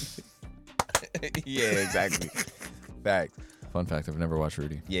 Yeah, exactly. Facts. Fun fact, I've never watched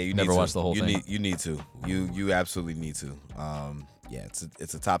Rudy. Yeah, you never need to. watched the whole thing. You need to. You absolutely need to. Yeah,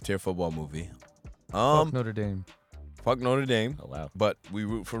 it's a top tier football movie. Fuck Notre Dame. Fuck Notre Dame. Oh wow. But we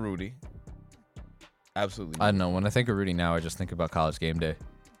root for Rudy. Absolutely. I don't know. When I think of Rudy now, I just think about College Game Day.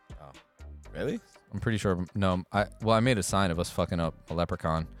 Really? I'm pretty sure. No, I made a sign of us fucking up a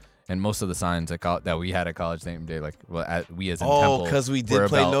leprechaun, and most of the signs that we had at College Game Day, like we as in Temple, because we did were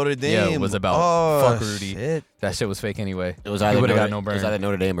play about, Notre Dame. Yeah, it was about fuck Rudy. Shit. That shit was fake anyway. It was He either would've Notre, got no it was burn. either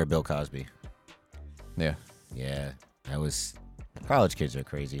Notre Dame or Bill Cosby. Yeah. Yeah, that was. College kids are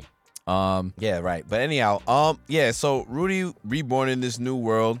crazy. Yeah, right. But anyhow, yeah. So Rudy reborn in this new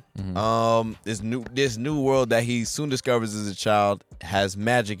world. This new world that he soon discovers as a child has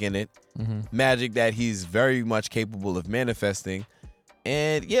magic in it. Magic that he's very much capable of manifesting.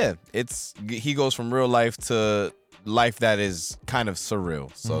 And yeah, he goes from real life to life that is kind of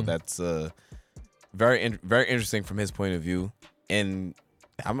surreal. So that's very interesting from his point of view. And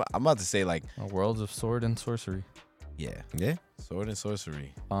I'm about to say, like, Worlds of sword and sorcery. yeah, sword and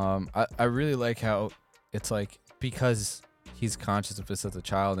sorcery. I really like how it's like, because he's conscious of this as a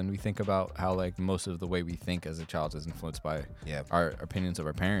child, and we think about how like most of the way we think as a child is influenced by our opinions of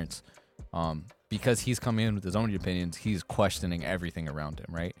our parents. Because he's coming in with his own opinions, he's questioning everything around him,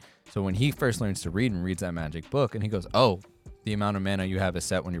 right? So when he first learns to read and reads that magic book, and he goes, oh, the amount of mana you have is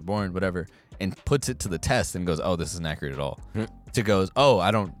set when you're born, whatever, and puts it to the test and goes, oh, this isn't accurate at all. To goes, oh,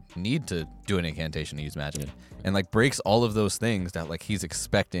 I don't need to do an incantation to use magic. And like breaks all of those things that like he's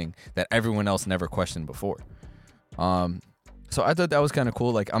expecting that everyone else never questioned before. So I thought that was kind of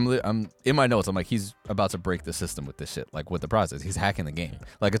cool. Like I'm in my notes, I'm like, he's about to break the system with this shit, like with the process. He's hacking the game.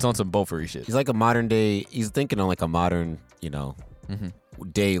 Like it's on some Bofuri shit. He's like a modern day. He's thinking on like a modern,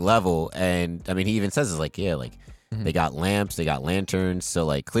 day level. And I mean, he even says it's like, yeah, like they got lamps, they got lanterns. So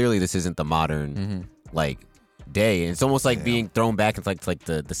like clearly this isn't the modern like day. And it's almost like being thrown back into like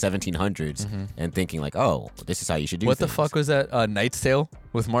the 1700s and thinking like, oh, this is how you should do What things. the fuck was that? Knight's Tale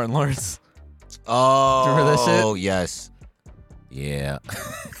with Martin Lawrence. Oh, Remember that shit? Oh, yes. Yeah.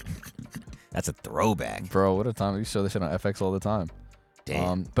 That's a throwback. Bro, what a time. We show this shit on FX all the time.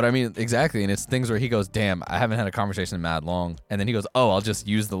 Damn. But I mean, exactly. And it's things where he goes, damn, I haven't had a conversation in mad long. And then he goes, oh, I'll just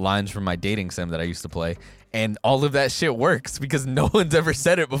use the lines from my dating sim that I used to play. And all of that shit works because no one's ever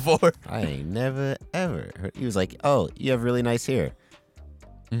said it before. I ain't never, ever heard. He was like, oh, you have really nice hair.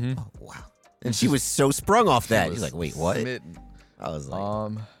 Oh, wow. And she was so sprung off that. He's like, wait, what? Smitten. I was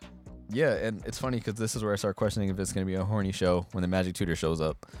like, Yeah, and it's funny because this is where I start questioning if it's going to be a horny show when the magic tutor shows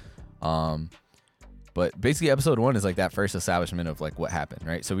up. But basically episode 1 is like that first establishment of like what happened,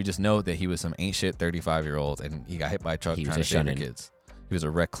 right? So we just know that he was some ain't shit 35-year-old and he got hit by a truck He was trying a to save your shunnin'. kids. He was a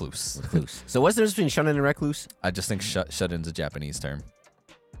recluse. recluse. So what's the difference between shunning and recluse? I just think shut-in's a Japanese term.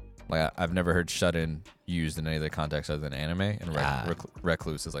 Like I've never heard shut-in used in any other context other than anime, and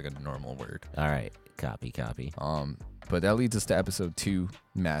recluse is like a normal word. All right. Copy. But that leads us to episode 2,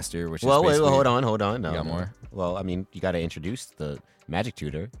 Master, which Well, is wait, basically... hold on. No, You got no. more? Well, I mean, you got to introduce the magic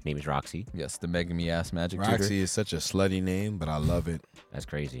tutor. Name is Roxy. Yes, the Megami-ass magic tutor. Roxy is such a slutty name, but I love it. That's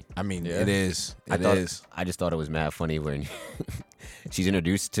crazy. I mean, Yeah. it is. I It thought- is. I just thought it was mad funny when she's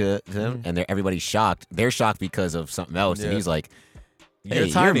introduced to them, and everybody's shocked. They're shocked because of something else, and Yeah. he's like, "Hey, You're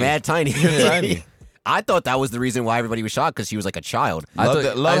you're tiny. mad tiny." You're tiny. I thought that was the reason why everybody was shocked, because she was like a child.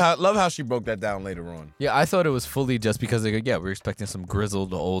 Love how she broke that down later on. Yeah, I thought it was fully just because they go, yeah, we're expecting some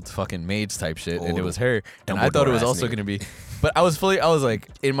grizzled old fucking mage type shit, and it was her. And I thought it was Dumbledore-ass also nigga. gonna be, but I was like,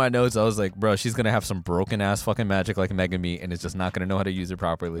 in my notes, I was like, bro, she's gonna have some broken ass fucking magic like Megami, and it's just not gonna know how to use it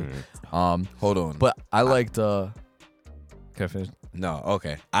properly. Hold on. But I liked. Can I finish? No,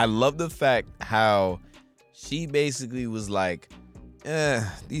 okay. I love the fact how she basically was like,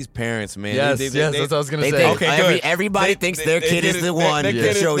 these parents, man. Yes, they- that's what I was gonna They say. think Okay, good. everybody thinks their kid is the one, Their the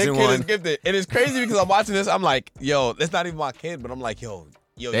kid is chosen their kid is one. gifted. And it's crazy because I'm watching this. I'm like, yo, that's not even my kid. But I'm like, yo,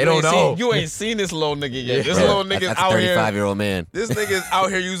 They you don't ain't know. You ain't seen this little nigga yet. This Bro, little nigga's that's a out here. 35-year-old man. This nigga's out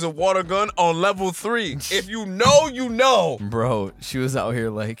here using water gun on level 3. If you know, you know. Bro, she was out here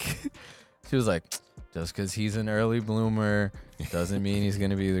like, she was like, just because he's an early bloomer doesn't mean he's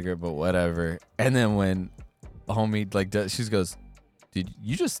gonna be the good, but whatever. And then when homie like she goes, did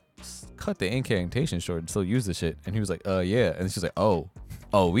you just cut the incantation short and still use the shit? And he was like, yeah. And she's like, oh,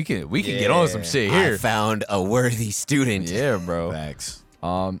 we can get on some shit I here. found a worthy student. Yeah, bro. Facts.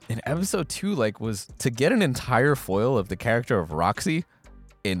 In episode 2, like, was to get an entire foil of the character of Roxy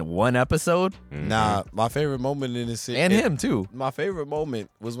in one episode, Nah, my favorite moment in this and him too. My favorite moment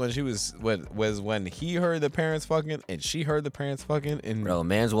was when when he heard the parents fucking and she heard the parents fucking and Bro,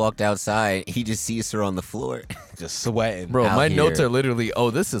 man's walked outside. He just sees her on the floor. just sweating. Bro, Out my notes here. are literally, oh,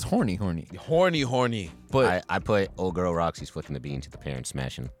 this is horny. horny. But I put old girl Roxy's flicking the bean to the parents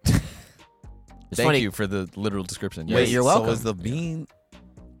smashing. It's Thank funny. you for the literal description. Wait, Yes. you're welcome. So is the bean?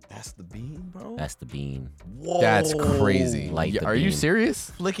 That's the bean, bro. That's the bean. Whoa. That's crazy. Light the Are you beam. serious?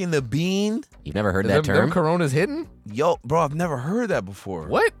 Flicking the bean? You've never heard Them that term? Corona's hitting? Yo, bro, I've never heard that before.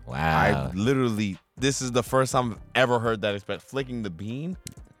 What? Wow. I literally, this is the first time I've ever heard that expression. Flicking the bean?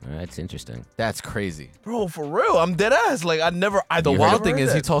 That's interesting. That's crazy. Bro, for real. I'm dead ass. Like, The never wild thing heard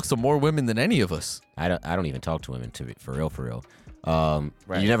is he that. talks to more women than any of us. I don't even talk to women for real.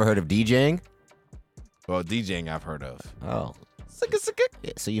 Right. You never heard of DJing? Well, DJing I've heard of. Oh. Sicka.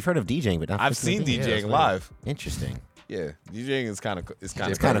 Yeah, so you've heard of DJing, but not I've flicking seen the bean. DJing live. Interesting. Yeah, DJing is kind of It's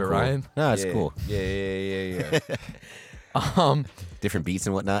Private kind of cool. Ryan? No, it's yeah, cool. Yeah. Different beats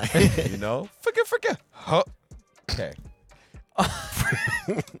and whatnot. You know, fricka. Huh. Okay.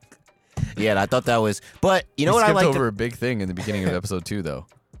 Yeah, I thought that was. But you know We what I skipped like? over a big thing in the beginning of episode 2, though.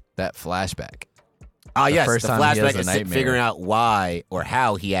 That flashback. Oh yes, first the time he has flashback a is nightmare. figuring out why or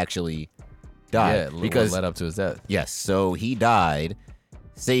how he actually died. Yeah, because what led up to his death. yes, so he died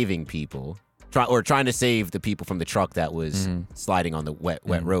saving people, trying to save the people from the truck that was sliding on the wet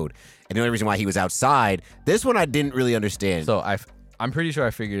road. And the only reason why he was outside, this one I didn't really understand. So I'm pretty sure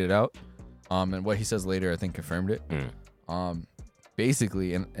I figured it out. And what he says later, I think, confirmed it.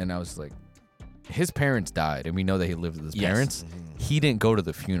 Basically, and I was like, his parents died, and we know that he lived with his Yes. parents. He didn't go to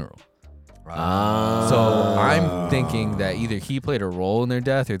the funeral. Ah. So I'm thinking that either he played a role in their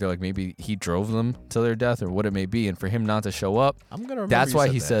death, or they're like maybe he drove them to their death, or what it may be. And for him not to show up, I'm gonna. that's why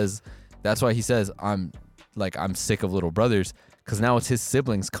he says. That's why he says I'm sick of little brothers, because now it's his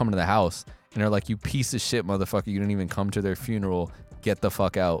siblings coming to the house and they're like, you piece of shit, motherfucker! You didn't even come to their funeral. Get the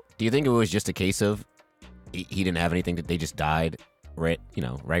fuck out. Do you think it was just a case of he didn't have anything, that they just died,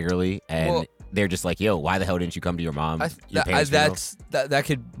 regularly, and Well, they're just like, yo, why the hell didn't you come to your mom? Your parents' funeral? That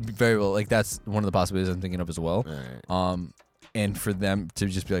could very well, like, that's one of the possibilities I'm thinking of as well. All right. And for them to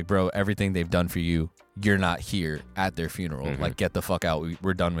just be like, bro, everything they've done for you, you're not here at their funeral. Like, get the fuck out.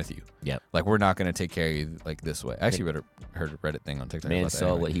 We're done with you. Yep. Like, we're not gonna take care of you like this way. I actually heard a Reddit thing on TikTok. Man about that saw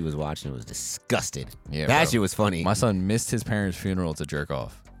anyway. what he was watching and was disgusted. Yeah, that bro. shit was funny. My son missed his parents' funeral to jerk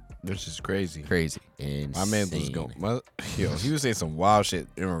off. Which is crazy. Crazy. My man was going. He was saying some wild shit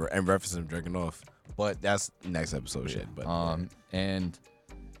in reference to him drinking off. But that's next episode shit. But And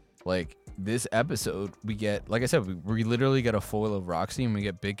like this episode, we get, like I said, we literally get a foil of Roxy, and we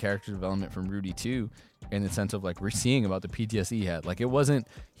get big character development from Rudy too, in the sense of like we're seeing about the PTSD he had. Like, it wasn't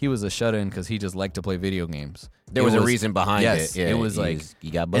he was a shut-in because he just liked to play video games. There was a reason behind yes, it. Yeah, it was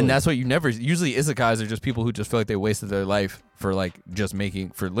he got bullied. and that's what you never usually isekais are just people who just feel like they wasted their life for like just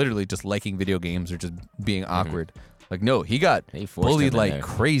literally just liking video games or just being awkward. Like, no, he got They forced bullied him in like there.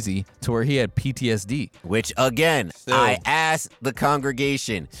 crazy to where he had PTSD. Which again, I asked the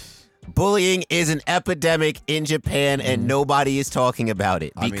congregation. Bullying is an epidemic in Japan, and nobody is talking about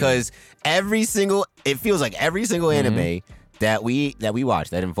it because it feels like every single anime that we watch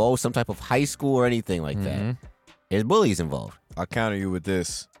that involves some type of high school or anything like that, there's bullies involved. I'll counter you with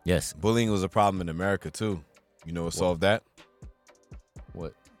this. Yes. Bullying was a problem in America too. You know what solved that?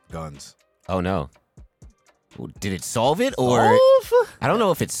 What? Guns. Oh no. Well, did it solve it or I don't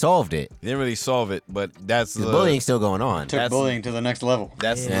know if it solved it. They didn't really solve it, but that's The the bullying's still going on. Took bullying to the next level.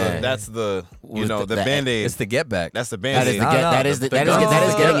 That's Yeah. the Was the the- band-aid. It's the get back. That's the That band-aid. is the get, that is the, that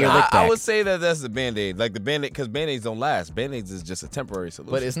is getting your lick back. I would say that's the band-aid. Like the band-aid, because band-aids don't last. Band-aids is just a temporary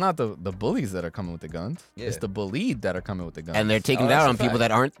solution. But it's not the bullies that are coming with the guns. Yeah. It's the bullied that are coming with the guns. And they're taking it that's out a on people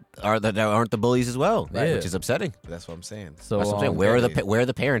fact. that aren't the bullies as well, Yeah. which is upsetting. That's what I'm saying. so That's what I'm saying. Where are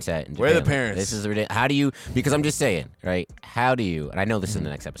the parents at? In Where are the Japan? parents? This is ridiculous. How do you? Because I'm just saying, right? How do you? And I know this is in the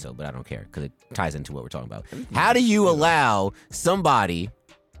next episode, but I don't care because it ties into what we're talking about. How do you allow somebody,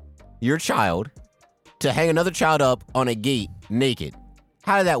 your child, to hang another child up on a gate naked?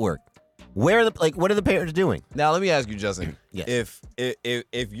 How did that work? Where are what are the parents doing? Now let me ask you, Justin. Yes.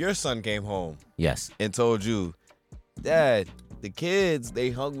 If your son came home Yes. and told you, Dad, the kids they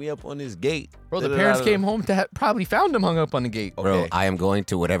hung me up on this gate. bro, the parents came home to probably found him hung up on the gate. Okay. Bro, I am going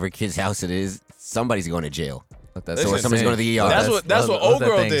to whatever kid's house it is. Somebody's going to jail. But that's Listen, what somebody's going to the ER. That's what old that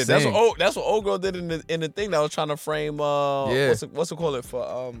girl thing did. saying. That's what old girl did in the thing that was trying to frame. Yeah. What's it call it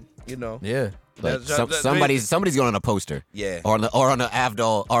for? Yeah. Like, That- somebody's going on a poster. Yeah. Or on the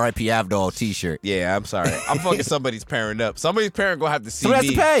Avdol, R.I.P. Avdol T-shirt. Yeah, I'm sorry. I'm fucking somebody's parent up. Somebody's parent gonna have to see Somebody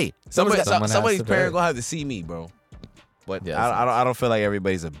me. has to pay. Someone has Somebody's to parent pay. gonna have to see me, bro. But Yeah, I don't feel like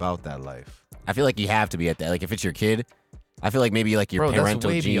everybody's about that life. I feel like you have to be at that. Like if it's your kid, I feel like maybe like your Bro, that's parental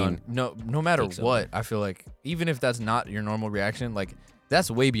way gene. beyond. No matter takes what, over. I feel like even if that's not your normal reaction, like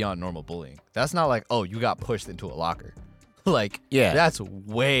that's way beyond normal bullying. That's not like, oh, you got pushed into a locker. Like, Yeah. that's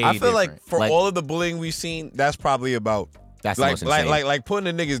way. I feel like different. for Like- all of the bullying we've seen, that's probably about That's the most insane. like putting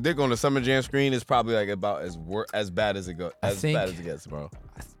a nigga's dick on the Summer Jam screen is probably like about as bad as it goes. Bad as it gets, bro.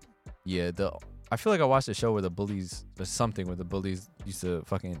 Yeah, I feel like I watched a show where the bullies used to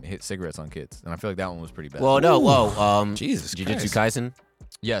fucking hit cigarettes on kids, and I feel like that one was pretty bad. Well, no, Jesus Jujutsu Christ. Kaisen,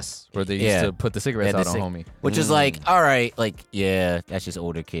 yes, where they used to put the cigarettes out on homie. which is like, all right, like, yeah, that's just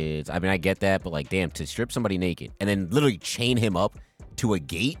older kids. I mean, I get that, but like, damn, to strip somebody naked and then literally chain him up to a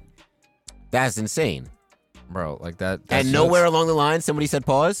gate, that's insane. Bro, like that. And nowhere along the line, somebody said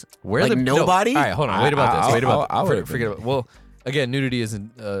pause. Where like nobody. All right, hold on. Wait about this. Wait about. I would've Forget about. Well, again, nudity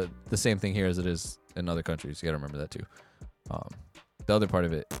isn't the same thing here as it is in other countries. You gotta remember that too. The other part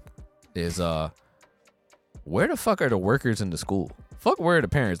of it is where the fuck are the workers in the school? Fuck, where are the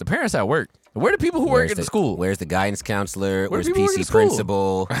parents? The parents at work. Where are the people who work at the school? Where's the guidance counselor? Where Where's do people work PC at school?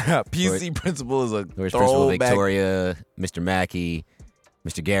 principal? PC principal is a Where's Principal throwback. Victoria? Mr. Mackey?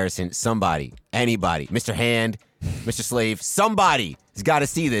 Mr. Garrison? Somebody. Anybody. Mr. Hand? Mr. Slave? Somebody has got to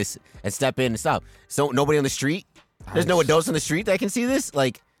see this and step in and stop. So nobody on the street? There's no adults on the street that can see this?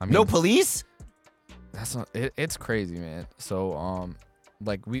 Like, no police? That's not. It's crazy, man. So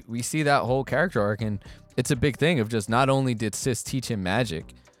like we see that whole character arc, and it's a big thing of just not only did Sis teach him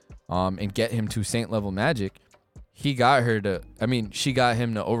magic, and get him to saint level magic, she got him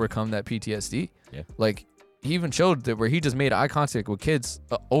to overcome that PTSD. Yeah. Like he even showed that where he just made eye contact with kids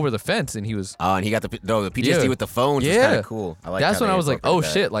over the fence, and he was. And he got the PTSD Yeah. with the phones. Yeah, kind of cool. I like. That's how when they I was like, oh incorporated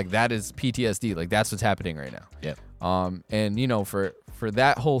that. shit, like that is PTSD. Like that's what's happening right now. Yeah. And you know, for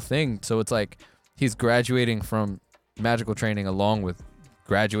that whole thing, so it's like he's graduating from magical training along with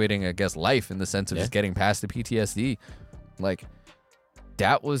graduating, I guess, life in the sense of just getting past the PTSD. Like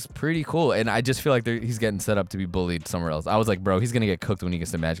that was pretty cool, and I just feel like he's getting set up to be bullied somewhere else. I was like, bro, he's gonna get cooked when he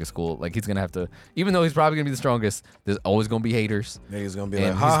gets to magic school. Like he's gonna have to, even though he's probably gonna be the strongest, there's always gonna be haters. Niggas gonna be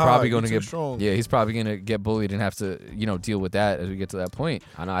And like, he's probably gonna get get strong. Yeah, he's probably gonna get bullied and have to, deal with that as we get to that point.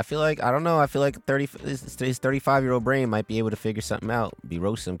 I know. I feel like his 35-year-old brain might be able to figure something out. Be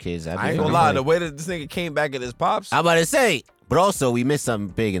roast some kids. I ain't gonna lie, the way that this nigga came back at his pops. I'm about to say, but also we missed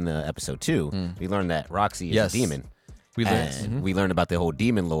something big in the episode too. We learned that Roxy is a demon. We and we learned about the whole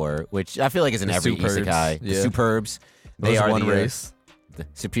demon lore, which I feel like is in every Superbs, isekai. yeah. The Superbs, Those they are one the race. The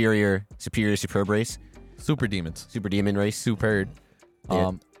superior superb race, Super demons. super demon race. Superb.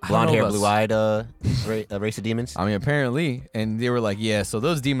 Yeah. I Blonde don't hair, know blue eyed race of demons. I mean, apparently, and they were like, yeah, so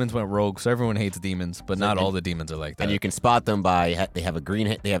those demons went rogue, so everyone hates demons, but not all the demons are like that. And you can spot them by they have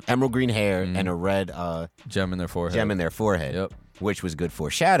they have emerald green hair and a red gem in their forehead. Yep. Which was good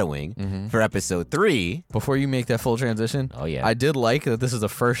foreshadowing for episode 3. Before you make that full transition, I did like that this is the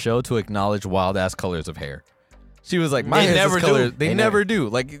first show to acknowledge wild ass colors of hair. She was like, my hair never is do. color. They never do.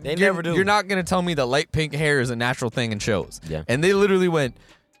 Like They never do. You're not gonna tell me that light pink hair is a natural thing in shows. Yeah. And they literally went,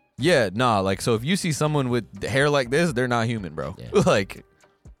 yeah, nah. Like, so if you see someone with hair like this, they're not human, bro. Yeah. Like,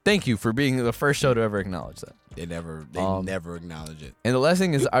 thank you for being the first show to ever acknowledge that. They never acknowledge it. And the last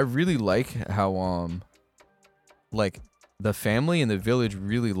thing is, I really like how like the family and the village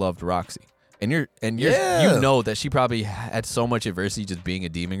really loved Roxy. And you know that she probably had so much adversity just being a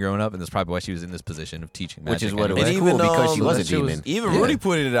demon growing up, and that's probably why she was in this position of teaching magic. Which is what it anyway. was And cool even, because she was a that shit was- demon. Even Rudy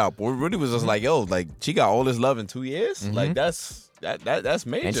pointed it out. Rudy was just like, yo, like she got all this love in 2 years. Like that's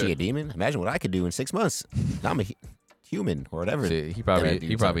major. And she a demon? Imagine what I could do in 6 months. Now I'm a human or whatever. Shit, he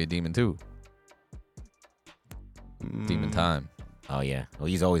probably a demon too. Demon time. Oh yeah. Well,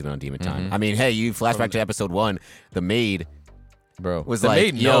 he's always been on demon time. I mean, hey, you flashback to episode 1. The maid Bro, was the like,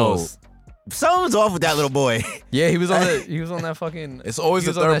 maid yo, knows. someone's off with that little boy. Yeah, he was on that fucking. It's always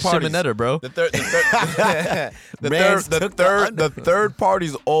he the was on third that parties. Shimonetta, bro. The third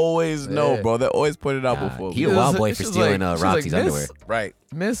parties always know, bro. They always put it out before. He a wild boy for She's stealing like, Roxy's underwear. Right.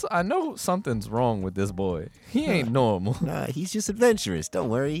 Miss, I know something's wrong with this boy. He ain't normal. Nah, he's just adventurous. Don't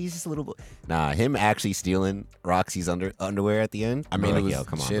worry, he's just a little boy. Nah, him actually stealing Roxy's underwear at the end. I mean, like, it was yo,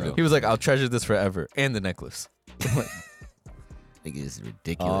 come on, shit. bro. He was like, I'll treasure this forever. And the necklace. Like, it's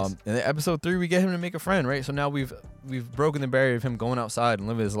ridiculous. And in episode 3, we get him to make a friend, right? So now we've broken the barrier of him going outside and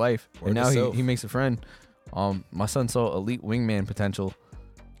living his life. And now he makes a friend. My son saw elite wingman potential.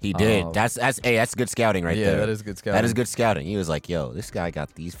 He did. That's good scouting right there. Yeah, that is good scouting. That is good scouting. He was like, yo, this guy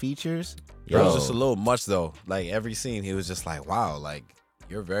got these features. It was just a little much though. Like every scene, he was just like, "Wow, like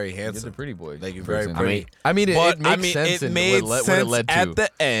you're very He's handsome, a pretty boy. like you're very person. pretty." I mean, But, it makes sense. It in made what sense it led to. at the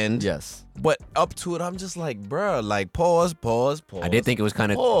end. Yes. But up to it, I'm just like, bruh, like pause. I did think it was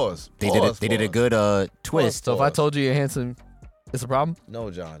kind of pause. they did a good twist. So if I told you you're handsome, it's a problem?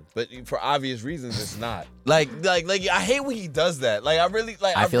 No, John. But for obvious reasons, it's not. Like I hate when he does that. Like I really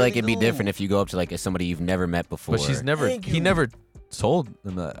like. I feel like it'd be do. different if you go up to like somebody you've never met before. But he never told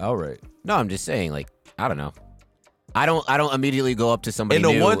them that outright. No, I'm just saying, like, I don't know. I don't immediately go up to somebody And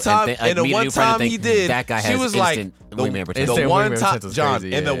the new one time, and the one time he did, that guy she has was like, instant wingman protection. Instant the one wingman time, protection was John,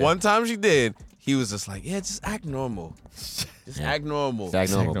 crazy, and the yeah. one time she did, he was just like, yeah, just act normal. Just act normal. It's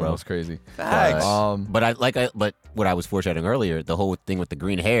act normal, bro. It's crazy. Facts. But what I was foreshadowing earlier, the whole thing with the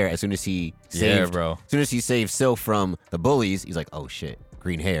green hair. As soon as he saved, bro. As soon as he saved Sylph from the bullies, he's like, oh shit,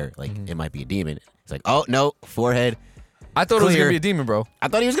 green hair. Like it might be a demon. He's like, oh no, forehead. I thought it was Clear. gonna be a demon, bro. I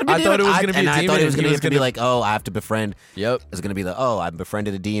thought he was gonna be. I thought it was gonna be a I demon, thought it was and he gonna was be gonna- like, oh, I have to befriend. Yep. It's gonna be like, oh, I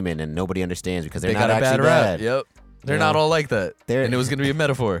befriended a demon, and nobody understands because they're They not got a actually bad rap. bad. Yep. They're You not know? all like that. They're- And it was gonna be a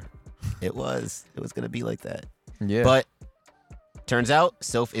metaphor. It was gonna be like that. Yeah. But turns out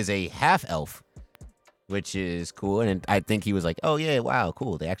Sylph is a half elf, which is cool. And I think he was like, oh yeah, wow,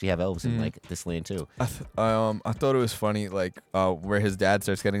 cool. They actually have elves in like this land too. I thought it was funny, like where his dad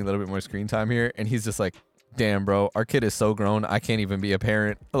starts getting a little bit more screen time here, and he's just like, "Damn, bro, our kid is so grown. I can't even be a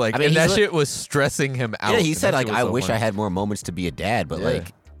parent." Like, I mean, and that he's shit was stressing him out. Yeah, he and said that like, shit was I so wish I funny. had more moments to be a dad, but Yeah.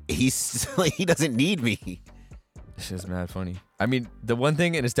 like he's like he doesn't need me. It's just mad funny. I mean, the one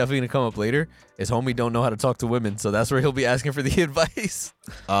thing, and it's definitely gonna come up later, is homie don't know how to talk to women, so that's where he'll be asking for the advice.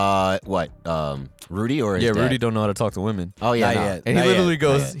 What? Rudy or his Yeah, dad? Rudy don't know how to talk to women. Oh yeah, Not no. yet. And he Not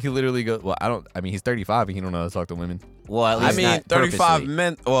literally yet. goes, well, I mean, he's 35 and he don't know how to talk to women. Well, at I least mean, not 35 purposely.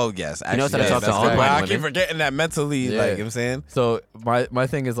 men. Well, yes. He knows how to actually, talk to that's unblind right. I women. keep forgetting that mentally. Yeah. Like, you know what I'm saying? So my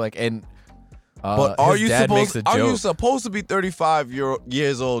thing is like, and But are his you dad makes supposed? a Are you joke. supposed to be 35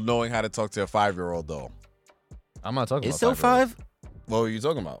 years old knowing how to talk to a 5-year-old though? I'm not talking Is about Sylph 5-year-olds. 5? What were you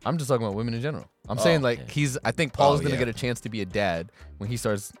talking about? I'm just talking about women in general. I'm Oh, saying like okay. I think Paul's Oh, gonna yeah. get a chance to be a dad when he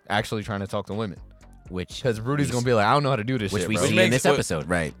starts actually trying to talk to women. Which Because Rudy's gonna be like, I don't know how to do this which shit, we bro. see in makes this what- episode,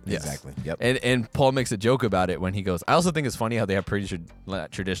 right? Yes. Exactly. Yep. And Paul makes a joke about it when he goes. I also think it's funny how they have pretty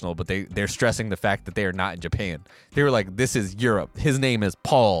not traditional, but they're stressing the fact that they are not in Japan. They were like, this is Europe. His name is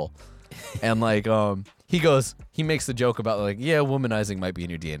Paul, and like he makes the joke about like, yeah, womanizing might be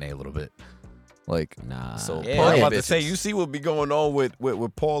in your DNA a little bit. Like, Nah. so Yeah, Paul I'm get about to say, bitches. you see what be going on with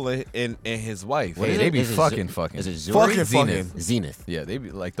Paul and his wife. What Hey, is they it? be Is it fucking. Is it Zuri? Fucking Zenith. Zenith. Yeah, they be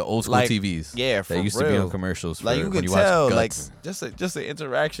like the old school Like, TVs. yeah, for that used to be real. on commercials. For Like you when could you tell, watch like Guts. just the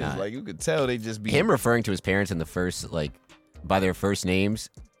interactions, Nah. like you could tell they just be Him referring to his parents in the first like by their first names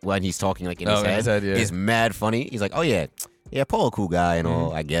when he's talking like in his Oh, in head, his head, yeah. is mad funny. He's like, oh yeah, Paul a cool guy and Mm-hmm.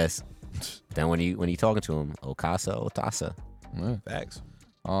 all, I guess. Then when he talking to him, Okasa, Otasa. Yeah. facts.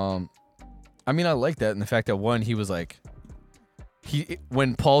 I mean, I like that, and the fact that one, he was like,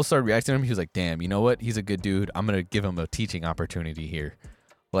 when Paul started reacting to him, he was like, "Damn, you know what? He's a good dude. I'm gonna give him a teaching opportunity here."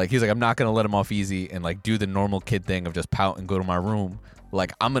 Like he's like, "I'm not gonna let him off easy and like do the normal kid thing of just pout and go to my room.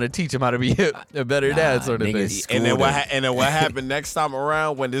 Like I'm gonna teach him how to be a better dad, sort of thing." niggas And then schooled him. what happened next time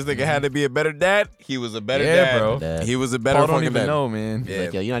around when this nigga had to be a better dad? He was a better Yeah, dad. bro. Dad. He was a better Paul don't fucking even dad. know, man. He's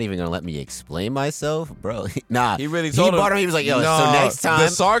like, yo, you're not even gonna let me explain myself, bro. Nah, He really told brought him. He was like, yo, no, so next time, the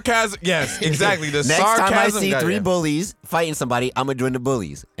sarcasm. Yes, exactly. The next sarcasm. time I see got 3 you. bullies fighting somebody, I'm gonna join the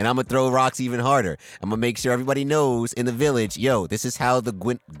bullies, and I'm gonna throw rocks even harder. I'm gonna make sure everybody knows in the village, yo, this is how the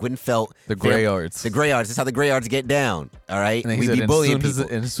Gwynfelt, The Greyards. the Greyards. This is how the Greyards get down. All right, And then he we said, be bullying people.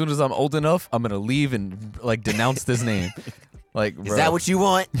 and as soon as I'm old enough, I'm gonna leave and like denounce this name. Like, Is bro. that what you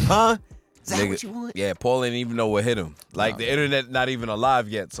want, huh? Is that Nigga, what you want? Yeah, Paul didn't even know what hit him. Like the internet not even alive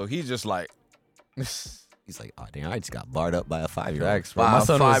yet, so he's just like, He's like, oh damn, I just got barred up by a 5-year-old. Facts, bro. By My a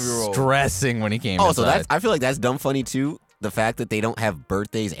son was 5-year-old. stressing when he came. Oh, so inside. I feel like that's dumb funny too. The fact that they don't have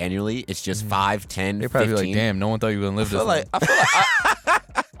birthdays annually, it's just 5, 10, They probably 15. be like, "Damn, no one thought you were gonna live I feel this." like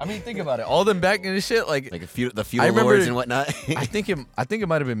long. I mean, think about it. All them back in the shit, like Like the I feudal remember- lords and whatnot. I think it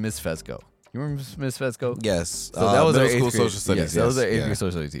might have been Miss Fesco. You remember Miss Fesco? yes. So that was our middle school eighth grade, social studies. Yes, that was our eighth yeah. grade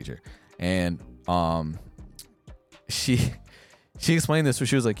social studies teacher, and she explained this. Where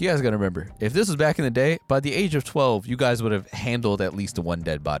she was like, "You guys gotta remember, if this was back in the day, by the age of 12, you guys would have handled at least one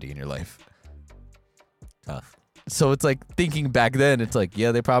dead body in your life." Tough. So it's like thinking back then, it's like,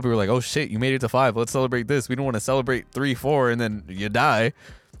 yeah, they probably were like, "Oh shit, you made it to 5. Let's celebrate this. We don't want to celebrate 3, 4, and then you die."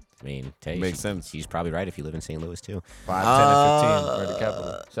 I mean, tell you, Makes sense. She's probably right if you live in St. Louis too. 5, 10, and 15. We're the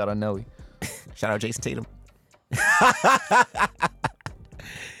capital. Shout out Nelly. Shout out Jason Tatum.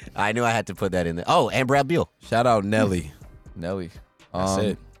 I knew I had to put that in there. Oh, and Brad Beal. Shout out Nelly. Nelly. That's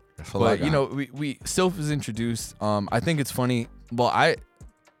it. That's all I But got. you know, we Sylph is introduced. I think it's funny. Well, I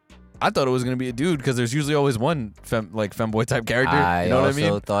thought it was gonna be a dude because there's usually always one femboy type character. I you know also what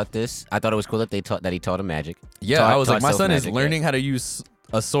I mean? thought this. I thought it was cool that he taught him magic. Yeah, Taught- I was like, taught my Sylph son is magic, learning how to use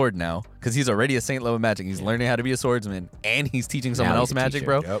a sword now because he's already a Saint level magic. He's learning how to be a swordsman, and he's teaching someone Now else he's a magic, teacher.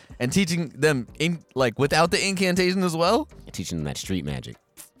 bro, Yep. and teaching them in like without the incantation as well. Yeah. Teaching them that street magic.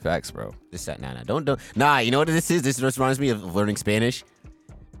 Facts, bro. Nah, don't. Nah, you know what this is? This just reminds me of learning Spanish.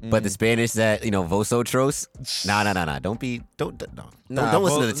 But the Spanish that vosotros, nah. Don't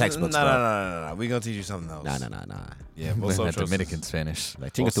listen to the textbooks, bro. No. We gonna teach you something else. Nah. Yeah, Learn that vosotros Dominican Spanish.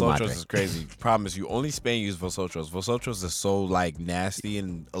 Like chinga tu madre. Vosotros is crazy. Promise you, only Spain use vosotros. Vosotros is so like nasty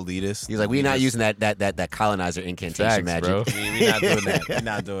and elitist. He's like, we're not using that colonizer incantation Facts, magic. bro. We're not doing that. We're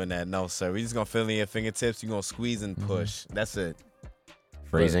not doing that. No, sir. We just gonna fill in your fingertips. You gonna squeeze and push. That's it.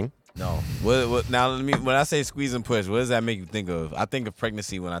 Phrasing. No. What? Now, when I say squeeze and push, what does that make you think of? I think of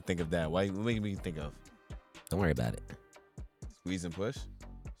pregnancy when I think of that. What make me think of? Don't worry about it. Squeeze and push.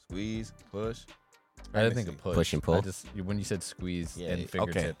 Squeeze, push. I didn't think of push. Push and pull. When you said squeeze Yeah, and okay.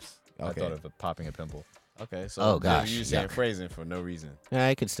 fingertips, I Okay. thought of popping a pimple. Okay, so Oh, gosh, you saying yuck. phrasing for no reason. Yeah,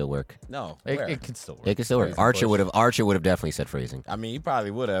 it could still work. No, It, where? it can still work. It could still work. Phrase and Archer push. would have definitely said phrasing. I mean, you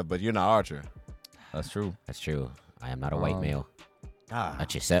probably would have, but you're not Archer. That's true. That's true. I am not a white male. Ah, A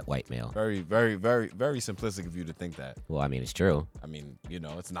Chisette white male. very, very, very, very simplistic of you to think that. Well, I mean, it's true. I mean,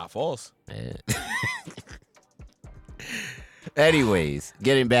 it's not false. Eh. Anyways,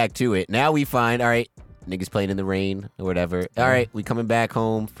 getting back to it. Now we find, all right, niggas playing in the rain or whatever. All right, we coming back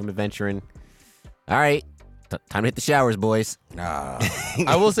home from adventuring. All right, time to hit the showers, boys.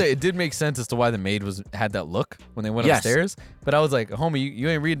 I will say it did make sense as to why the maid had that look when they went Yes. upstairs. But I was like, homie, you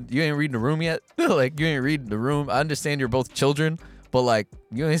ain't reading the room yet. Like you ain't reading the room. I understand you're both children, but like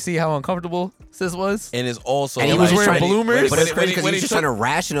you ain't see how uncomfortable sis was. And it's also And he was wearing trying to- bloomers? But it's crazy because when he's he just trying to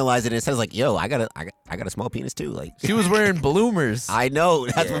rationalize it. And it says like, yo, I got a small penis too. Like, She was wearing bloomers. I know.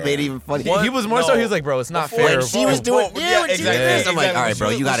 That's what made it even funny. He was more so. He was like, bro, it's not fair. When she was doing, yeah, when she was exactly. doing this, I'm like, exactly. all right, bro,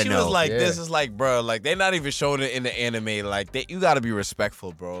 She was- you got to she know. was like, Yeah. this is like, bro, like they're not even showing it in the anime. Like, you got to be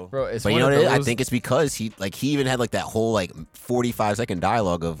respectful, bro. Bro, it's But you one know of what it is? I those- think it's because he even had like that whole like 45-second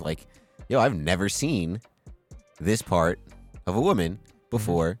dialogue of like, yo, I've never seen this part of a woman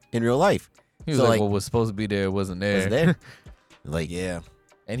before in real life. he was so, like, like, what was supposed to be there wasn't there. Was there? Like, Yeah.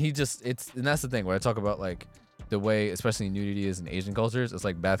 And and that's the thing where I talk about like the way, especially nudity is in Asian cultures. It's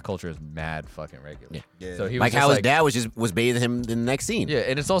like bath culture is mad fucking regular. Yeah. So he was like just how his dad was bathing him in the next scene. Yeah,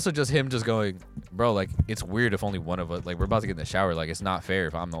 and it's also just him just going, bro, like it's weird if only one of us, like we're about to get in the shower, like it's not fair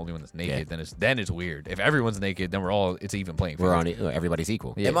if I'm the only one that's naked. Yeah. Then it's weird. If everyone's naked, then it's even playing. We're field. on it. Everybody's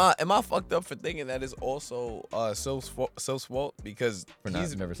equal. Yeah. Am I fucked up for thinking that is also Sylph's fault because For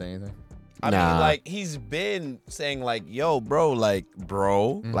he's never saying anything. I Nah. mean, like he's been saying like, yo, bro, like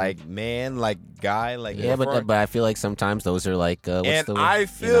like man, like guy, like Yeah, referring- but I feel like sometimes those are like what's And the, I you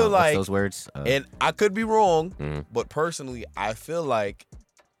feel know, what's like- those words. and I could be wrong, Mhm. but personally, I feel like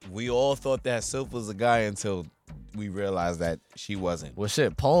we all thought that Sylph was a guy until we realized that she wasn't. Well,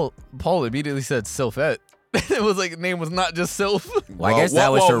 shit, Paul immediately said Sylphette. It was like the name was not just Sylph. well, I guess that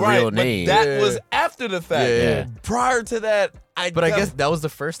was her right, real but name. That Yeah. was after the fact. Yeah. Prior to that, But I guess that was the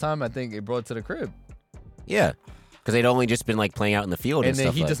first time I think it brought it to the crib. Yeah, because they'd only just been like playing out in the field and, And then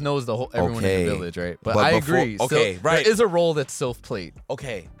stuff. he like. just knows everyone Okay. in the village, right? But But I before- agree. okay, right. There is a role that Sylph played.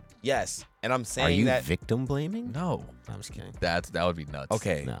 okay. Yes, and I'm Are saying you that. victim blaming? No. I'm just kidding. That would be nuts.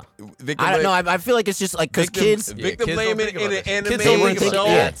 Okay. No. Victim I don't blame- know. I feel like it's just like because victim- kids. victim kids don't blaming think in about an that shit. anime. Kids They don't weren't think thinking. about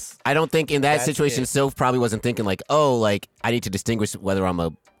Yeah, that. I don't think in that That's situation, it. Sylph probably wasn't thinking like, oh, like I need to distinguish whether I'm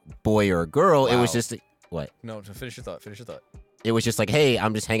a boy or a girl. It was Wow. just what? No, to finish your thought. Finish your thought. It was just like, hey,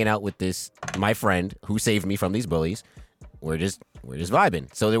 I'm just hanging out with my friend who saved me from these bullies. We're just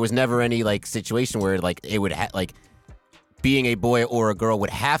vibing. So there was never any like situation where like it would like being a boy or a girl would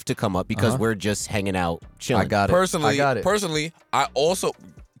have to come up because we're just hanging out chilling. I got it. Personally, I got it. Personally, I also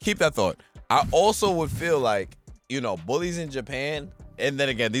keep that thought. I also would feel like bullies in Japan, and then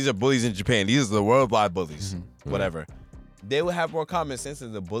again, these are bullies in Japan. These are the worldwide bullies. Whatever. They would have more common sense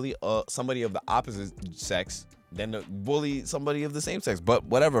than the bully somebody of the opposite sex than the bully somebody of the same sex. But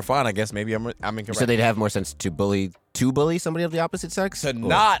whatever, fine. I guess maybe I'm incorrect. So they'd have more sense to bully somebody of the opposite sex. to Or-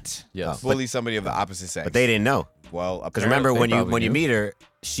 not Yes. bully somebody of the opposite sex. but they didn't know Well, because remember they when you probably when you knew. meet her,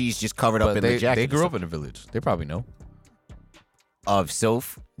 she's just covered up But in they, the jacket. they and grew stuff. up in a village. They probably know. Of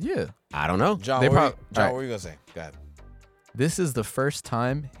Sylph. Yeah. I don't know. John, They what, prob- John, alright. what were you gonna say? Go ahead. This is the first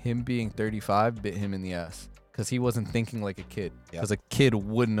time him being 35 bit him in the ass because he wasn't thinking like a kid. Yep. Because a kid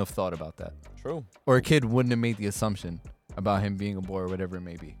wouldn't have thought about that, True. or a kid wouldn't have made the assumption about him being a boy or whatever it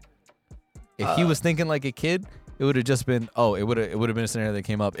may be. If he was thinking like a kid, it would have just been, it would have been a scenario that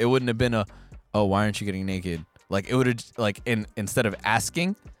came up. It wouldn't have been why aren't you getting naked? Like it would have like instead of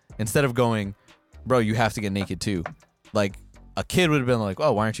asking, instead of going, bro, you have to get naked too. Like a kid would have been like,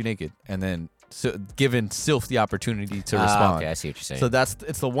 oh, why aren't you naked? And then given Sylph the opportunity to respond. Okay, I see what you're saying. So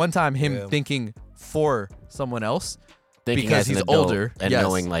it's the one time him Yeah. thinking for someone else Thinking because as an he's adult older and yes,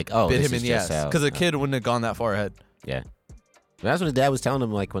 knowing like, oh, bit this him in is the just ass how- because a kid wouldn't have gone that far ahead. Yeah. That's what his dad was telling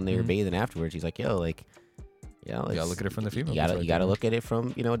him, like when they Mm-hmm. were bathing afterwards. He's like, yo, like, You know, You gotta look at it from the female. You gotta perspective. look at it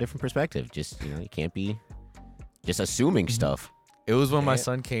from a different perspective. Just you can't be just assuming stuff. It was when my Yeah.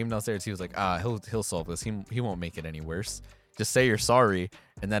 son came downstairs. He was like, he'll solve this. He won't make it any worse. Just say you're sorry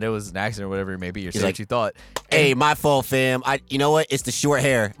and that it was an accident or whatever it may be. You're saying like, what you thought. Hey, my fault, fam. You know what? It's the short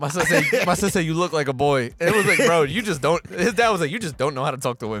hair. My son said you look like a boy. And it was like, bro, you just don't. His dad was like, you just don't know how to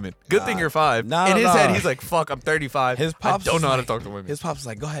talk to women. Good thing you're 5. Nah, In his nah. head, he's like, fuck, I'm 35. His pops I don't know how to was talk to women. His pops was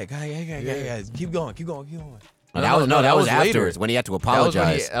like, go ahead. Keep going. That was later. afterwards when he had to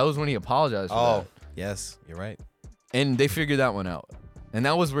apologize. That was when he apologized. For Oh, that. yes, you're right. And they figured that one out. And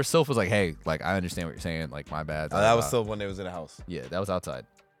that was where Soph was like, hey, like I understand what you're saying. Like my bad. That was still when they was in the house. Yeah, that was outside.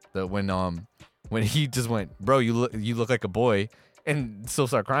 When he just went, bro, you look like a boy, and still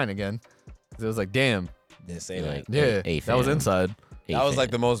start crying again. It was like, damn. Didn't say You're that. like, Yeah, hey, that was fam. inside. Hey, That was fam.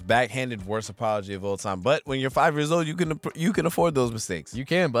 like the most backhanded, worst apology of all time. But when you're 5 years old, you can afford those mistakes. You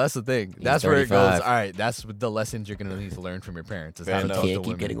can, but that's the thing. That's where it 35. goes. All right, that's the lessons you're gonna need to learn from your parents. Is Fair how to enough. talk to Can't keep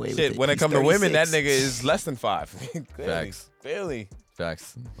women. getting away with Shit, it. when it He's comes to women, that 36. nigga is less than 5. Clearly. Facts. Clearly.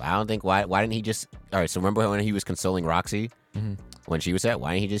 Facts. I don't think why didn't he just? All right, so remember when he was consoling Roxy Mhm. when she was at?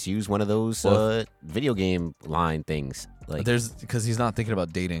 Why didn't he just use one of those Well- video game line things? Like, Because he's not thinking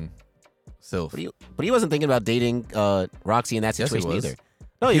about dating Sylph. but he wasn't thinking about dating Roxy in that Yes, he situation was. either.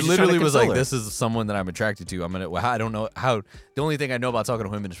 No, He was just trying to literally was console like, her. "This is someone that I'm attracted to. I don't know how. The only thing I know about talking to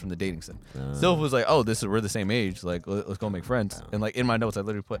women is from the dating sim." Sylph was like, "Oh, we're the same age. Like, let's go make friends." And like in my notes, I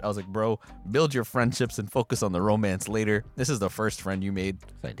was like, "Bro, build your friendships and focus on the romance later. This is the first friend you made."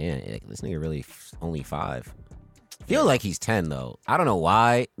 It's like, damn, like, this nigga really only 5. Feel like he's 10 though. I don't know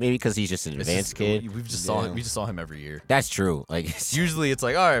why. Maybe because he's just an It's advanced just- kid. We just saw him. We just saw him every year. That's true. Like, it's Usually it's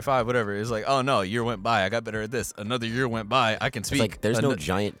like, all right, 5, whatever. It's like, oh no, a year went by. I got better at this. Another year went by. I can speak. like there's no Ano-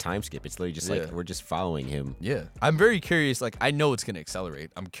 giant time skip. It's literally just like Yeah. we're just following him. Yeah, I'm very curious. Like, I know it's gonna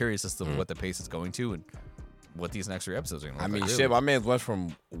accelerate. I'm curious as to Mm. what the pace is going to and what these next 3 episodes are gonna look I mean, like, shit, really. my man went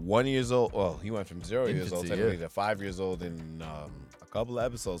from 1 year old. Well, he went from 0 years old Infancy, technically yeah. to 5 years old in a couple of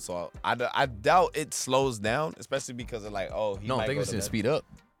episodes. So I doubt it slows down, especially because of like, he No, might I think go it's to gonna bed. speed up.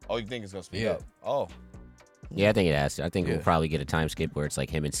 Oh, you think it's gonna speed Yeah. up? Oh, Yeah, I think it has to. I think Yeah. we'll probably get a time skip where it's like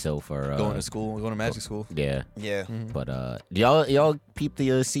him and Sylph are Going to school, going to magic school. Yeah, yeah. but do y'all peep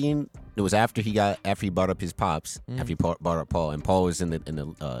the scene? It was after he brought up his pops. After he brought up Paul, and Paul was in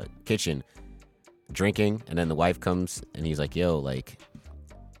the kitchen drinking, and then the wife comes and he's like, "Yo, like."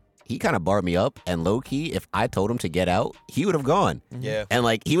 He kind of barred me up, and low key, if I told him to get out, he would have gone, Yeah. and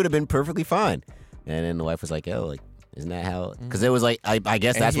like he would have been perfectly fine. And then the wife was like, "Yo, like, isn't that how?" Because it was like, I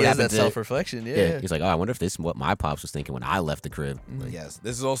guess that's what happened. self-reflection. Yeah, he's like, "Oh, I wonder if this is what my pops was thinking when I left the crib." Like, Yes.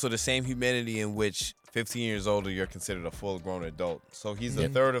 This is also the same humanity in which 15 years older, you're considered a full grown adult. So he's a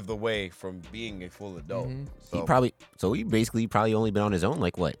third of the way from being a full adult. So he basically probably only been on his own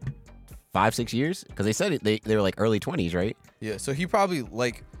like what, 5-6 years? Because they said they were like early 20s, right? Yeah, so he probably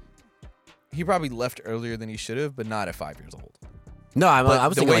left earlier than he should have, but not at 5 years old. No, I But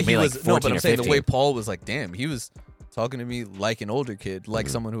was the thinking way like he maybe was, like 14 but I'm or saying 15. the way Paul was like, damn, he was talking to me like an older kid, like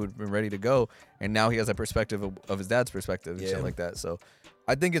someone who had been ready to go, and now he has that perspective of his dad's perspective and shit like that. So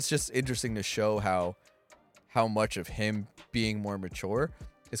I think it's just interesting to show how much of him being more mature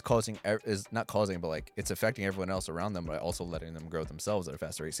is not causing, but like it's affecting everyone else around them, but also letting them grow themselves at a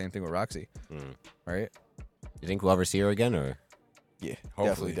faster rate. Same thing with Roxy, right? You think we'll ever see her again, or Yeah,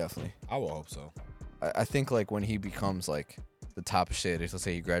 Hopefully. definitely. I will hope so. I think like when he becomes like the top of shit, let's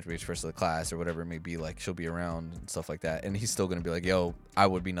say he graduates first of the class or whatever it may be, like she'll be around and stuff like that, and he's still gonna be like, yo, I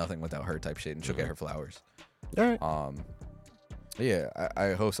would be nothing without her type shit, and she'll get her flowers. all right? Yeah,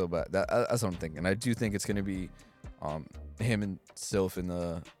 I hope so, but that's what I'm thinking. I do think it's gonna be him and Sylph in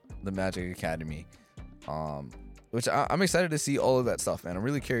the Magic Academy, which I'm excited to see all of that stuff, man. I'm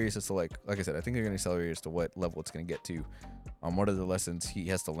really curious as to like I said, I think they're gonna accelerate as to what level it's gonna get to, what are the lessons he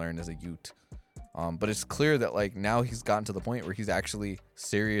has to learn as a youth. But it's clear that like now he's gotten to the point where he's actually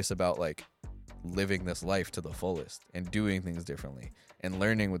serious about like living this life to the fullest and doing things differently and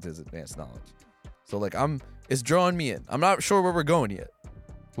learning with his advanced knowledge. So like it's drawing me in. I'm not sure where we're going yet.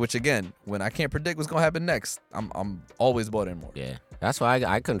 Which again, when I can't predict what's gonna happen next, I'm always bought in more. Yeah, that's why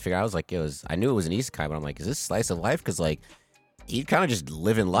I couldn't figure out. I was like, I knew it was an isekai, but I'm like, is this slice of life? Because like he's kind of just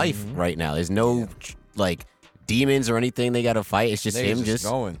living life right now. There's no like demons or anything they got to fight. It's just Niggas him just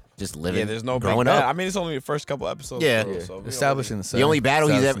going. just living. Yeah, there's no big growing bad. up. I mean, it's only the first couple episodes. Yeah. though, so we don't Establishing really- The only battle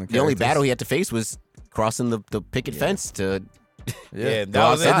establishing the only battle characters. he had to face was crossing the picket fence to. Yeah, Go that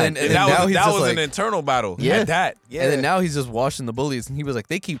was, outside. And then that now was, he's that just was like- an internal battle. Yeah. At that. Yeah. And then now he's just washing the bullies, and he was like,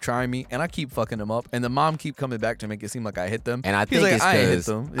 they keep trying me, and I keep fucking them up, and the mom keep coming back to make it seem like I hit them. And I He's think like, it's I ain't hit because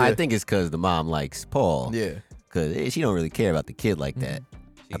them. Yeah. the mom likes Paul. Yeah. Because she don't really care about the kid like that.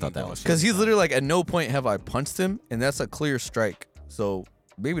 I thought that was Because he's literally like, at no point have I punched him, and that's a clear strike. So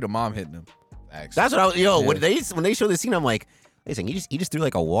maybe the mom hitting him. That's what I was. When they show the scene, I'm like, listen, he just threw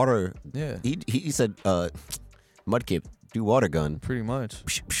like a water. Yeah. He said, Mudkip, do water gun. Pretty much.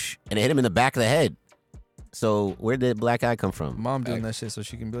 Psh, psh, and it hit him in the back of the head. So where did black eye come from? Mom doing that shit so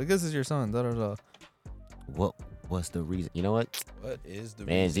she can be like, this is your son. Da da da. What was the reason? You know what? What is the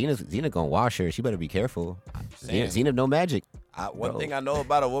Man, reason? Xena gonna wash her. She better be careful. Damn. Xena no magic. One thing I know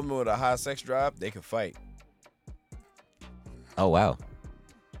about a woman with a high sex drive, they can fight. Oh wow.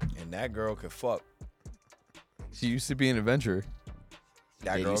 And that girl can fuck. She used to be an adventurer.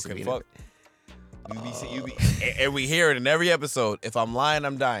 That They girl used to can be fuck. And we hear it in every episode. If I'm lying,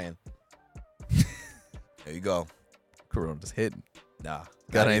 I'm dying. There you go. Corona just hitting. Nah.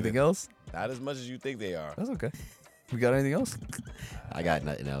 Got not anything even. else? Not as much as you think they are. That's okay. We got anything else? I got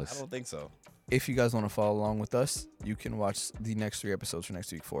nothing I else. don't think so. If you guys want to follow along with us, you can watch the next 3 episodes for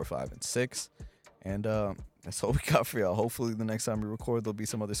next week, 4, 5, and 6. And that's all we got for y'all. Hopefully the next time we record, there'll be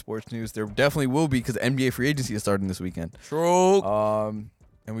some other sports news. There definitely will be, because NBA free agency is starting this weekend. True.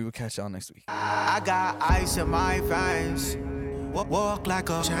 And we will catch y'all next week. I got ice in my veins. Walk like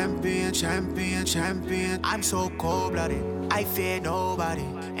a champion, champion, champion. I'm so cold-blooded, I fear nobody.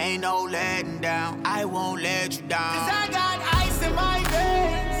 Ain't no letting down, I won't let you down. 'Cause I got ice in my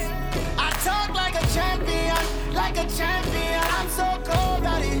veins. I talk like a champion, like a champion. I'm so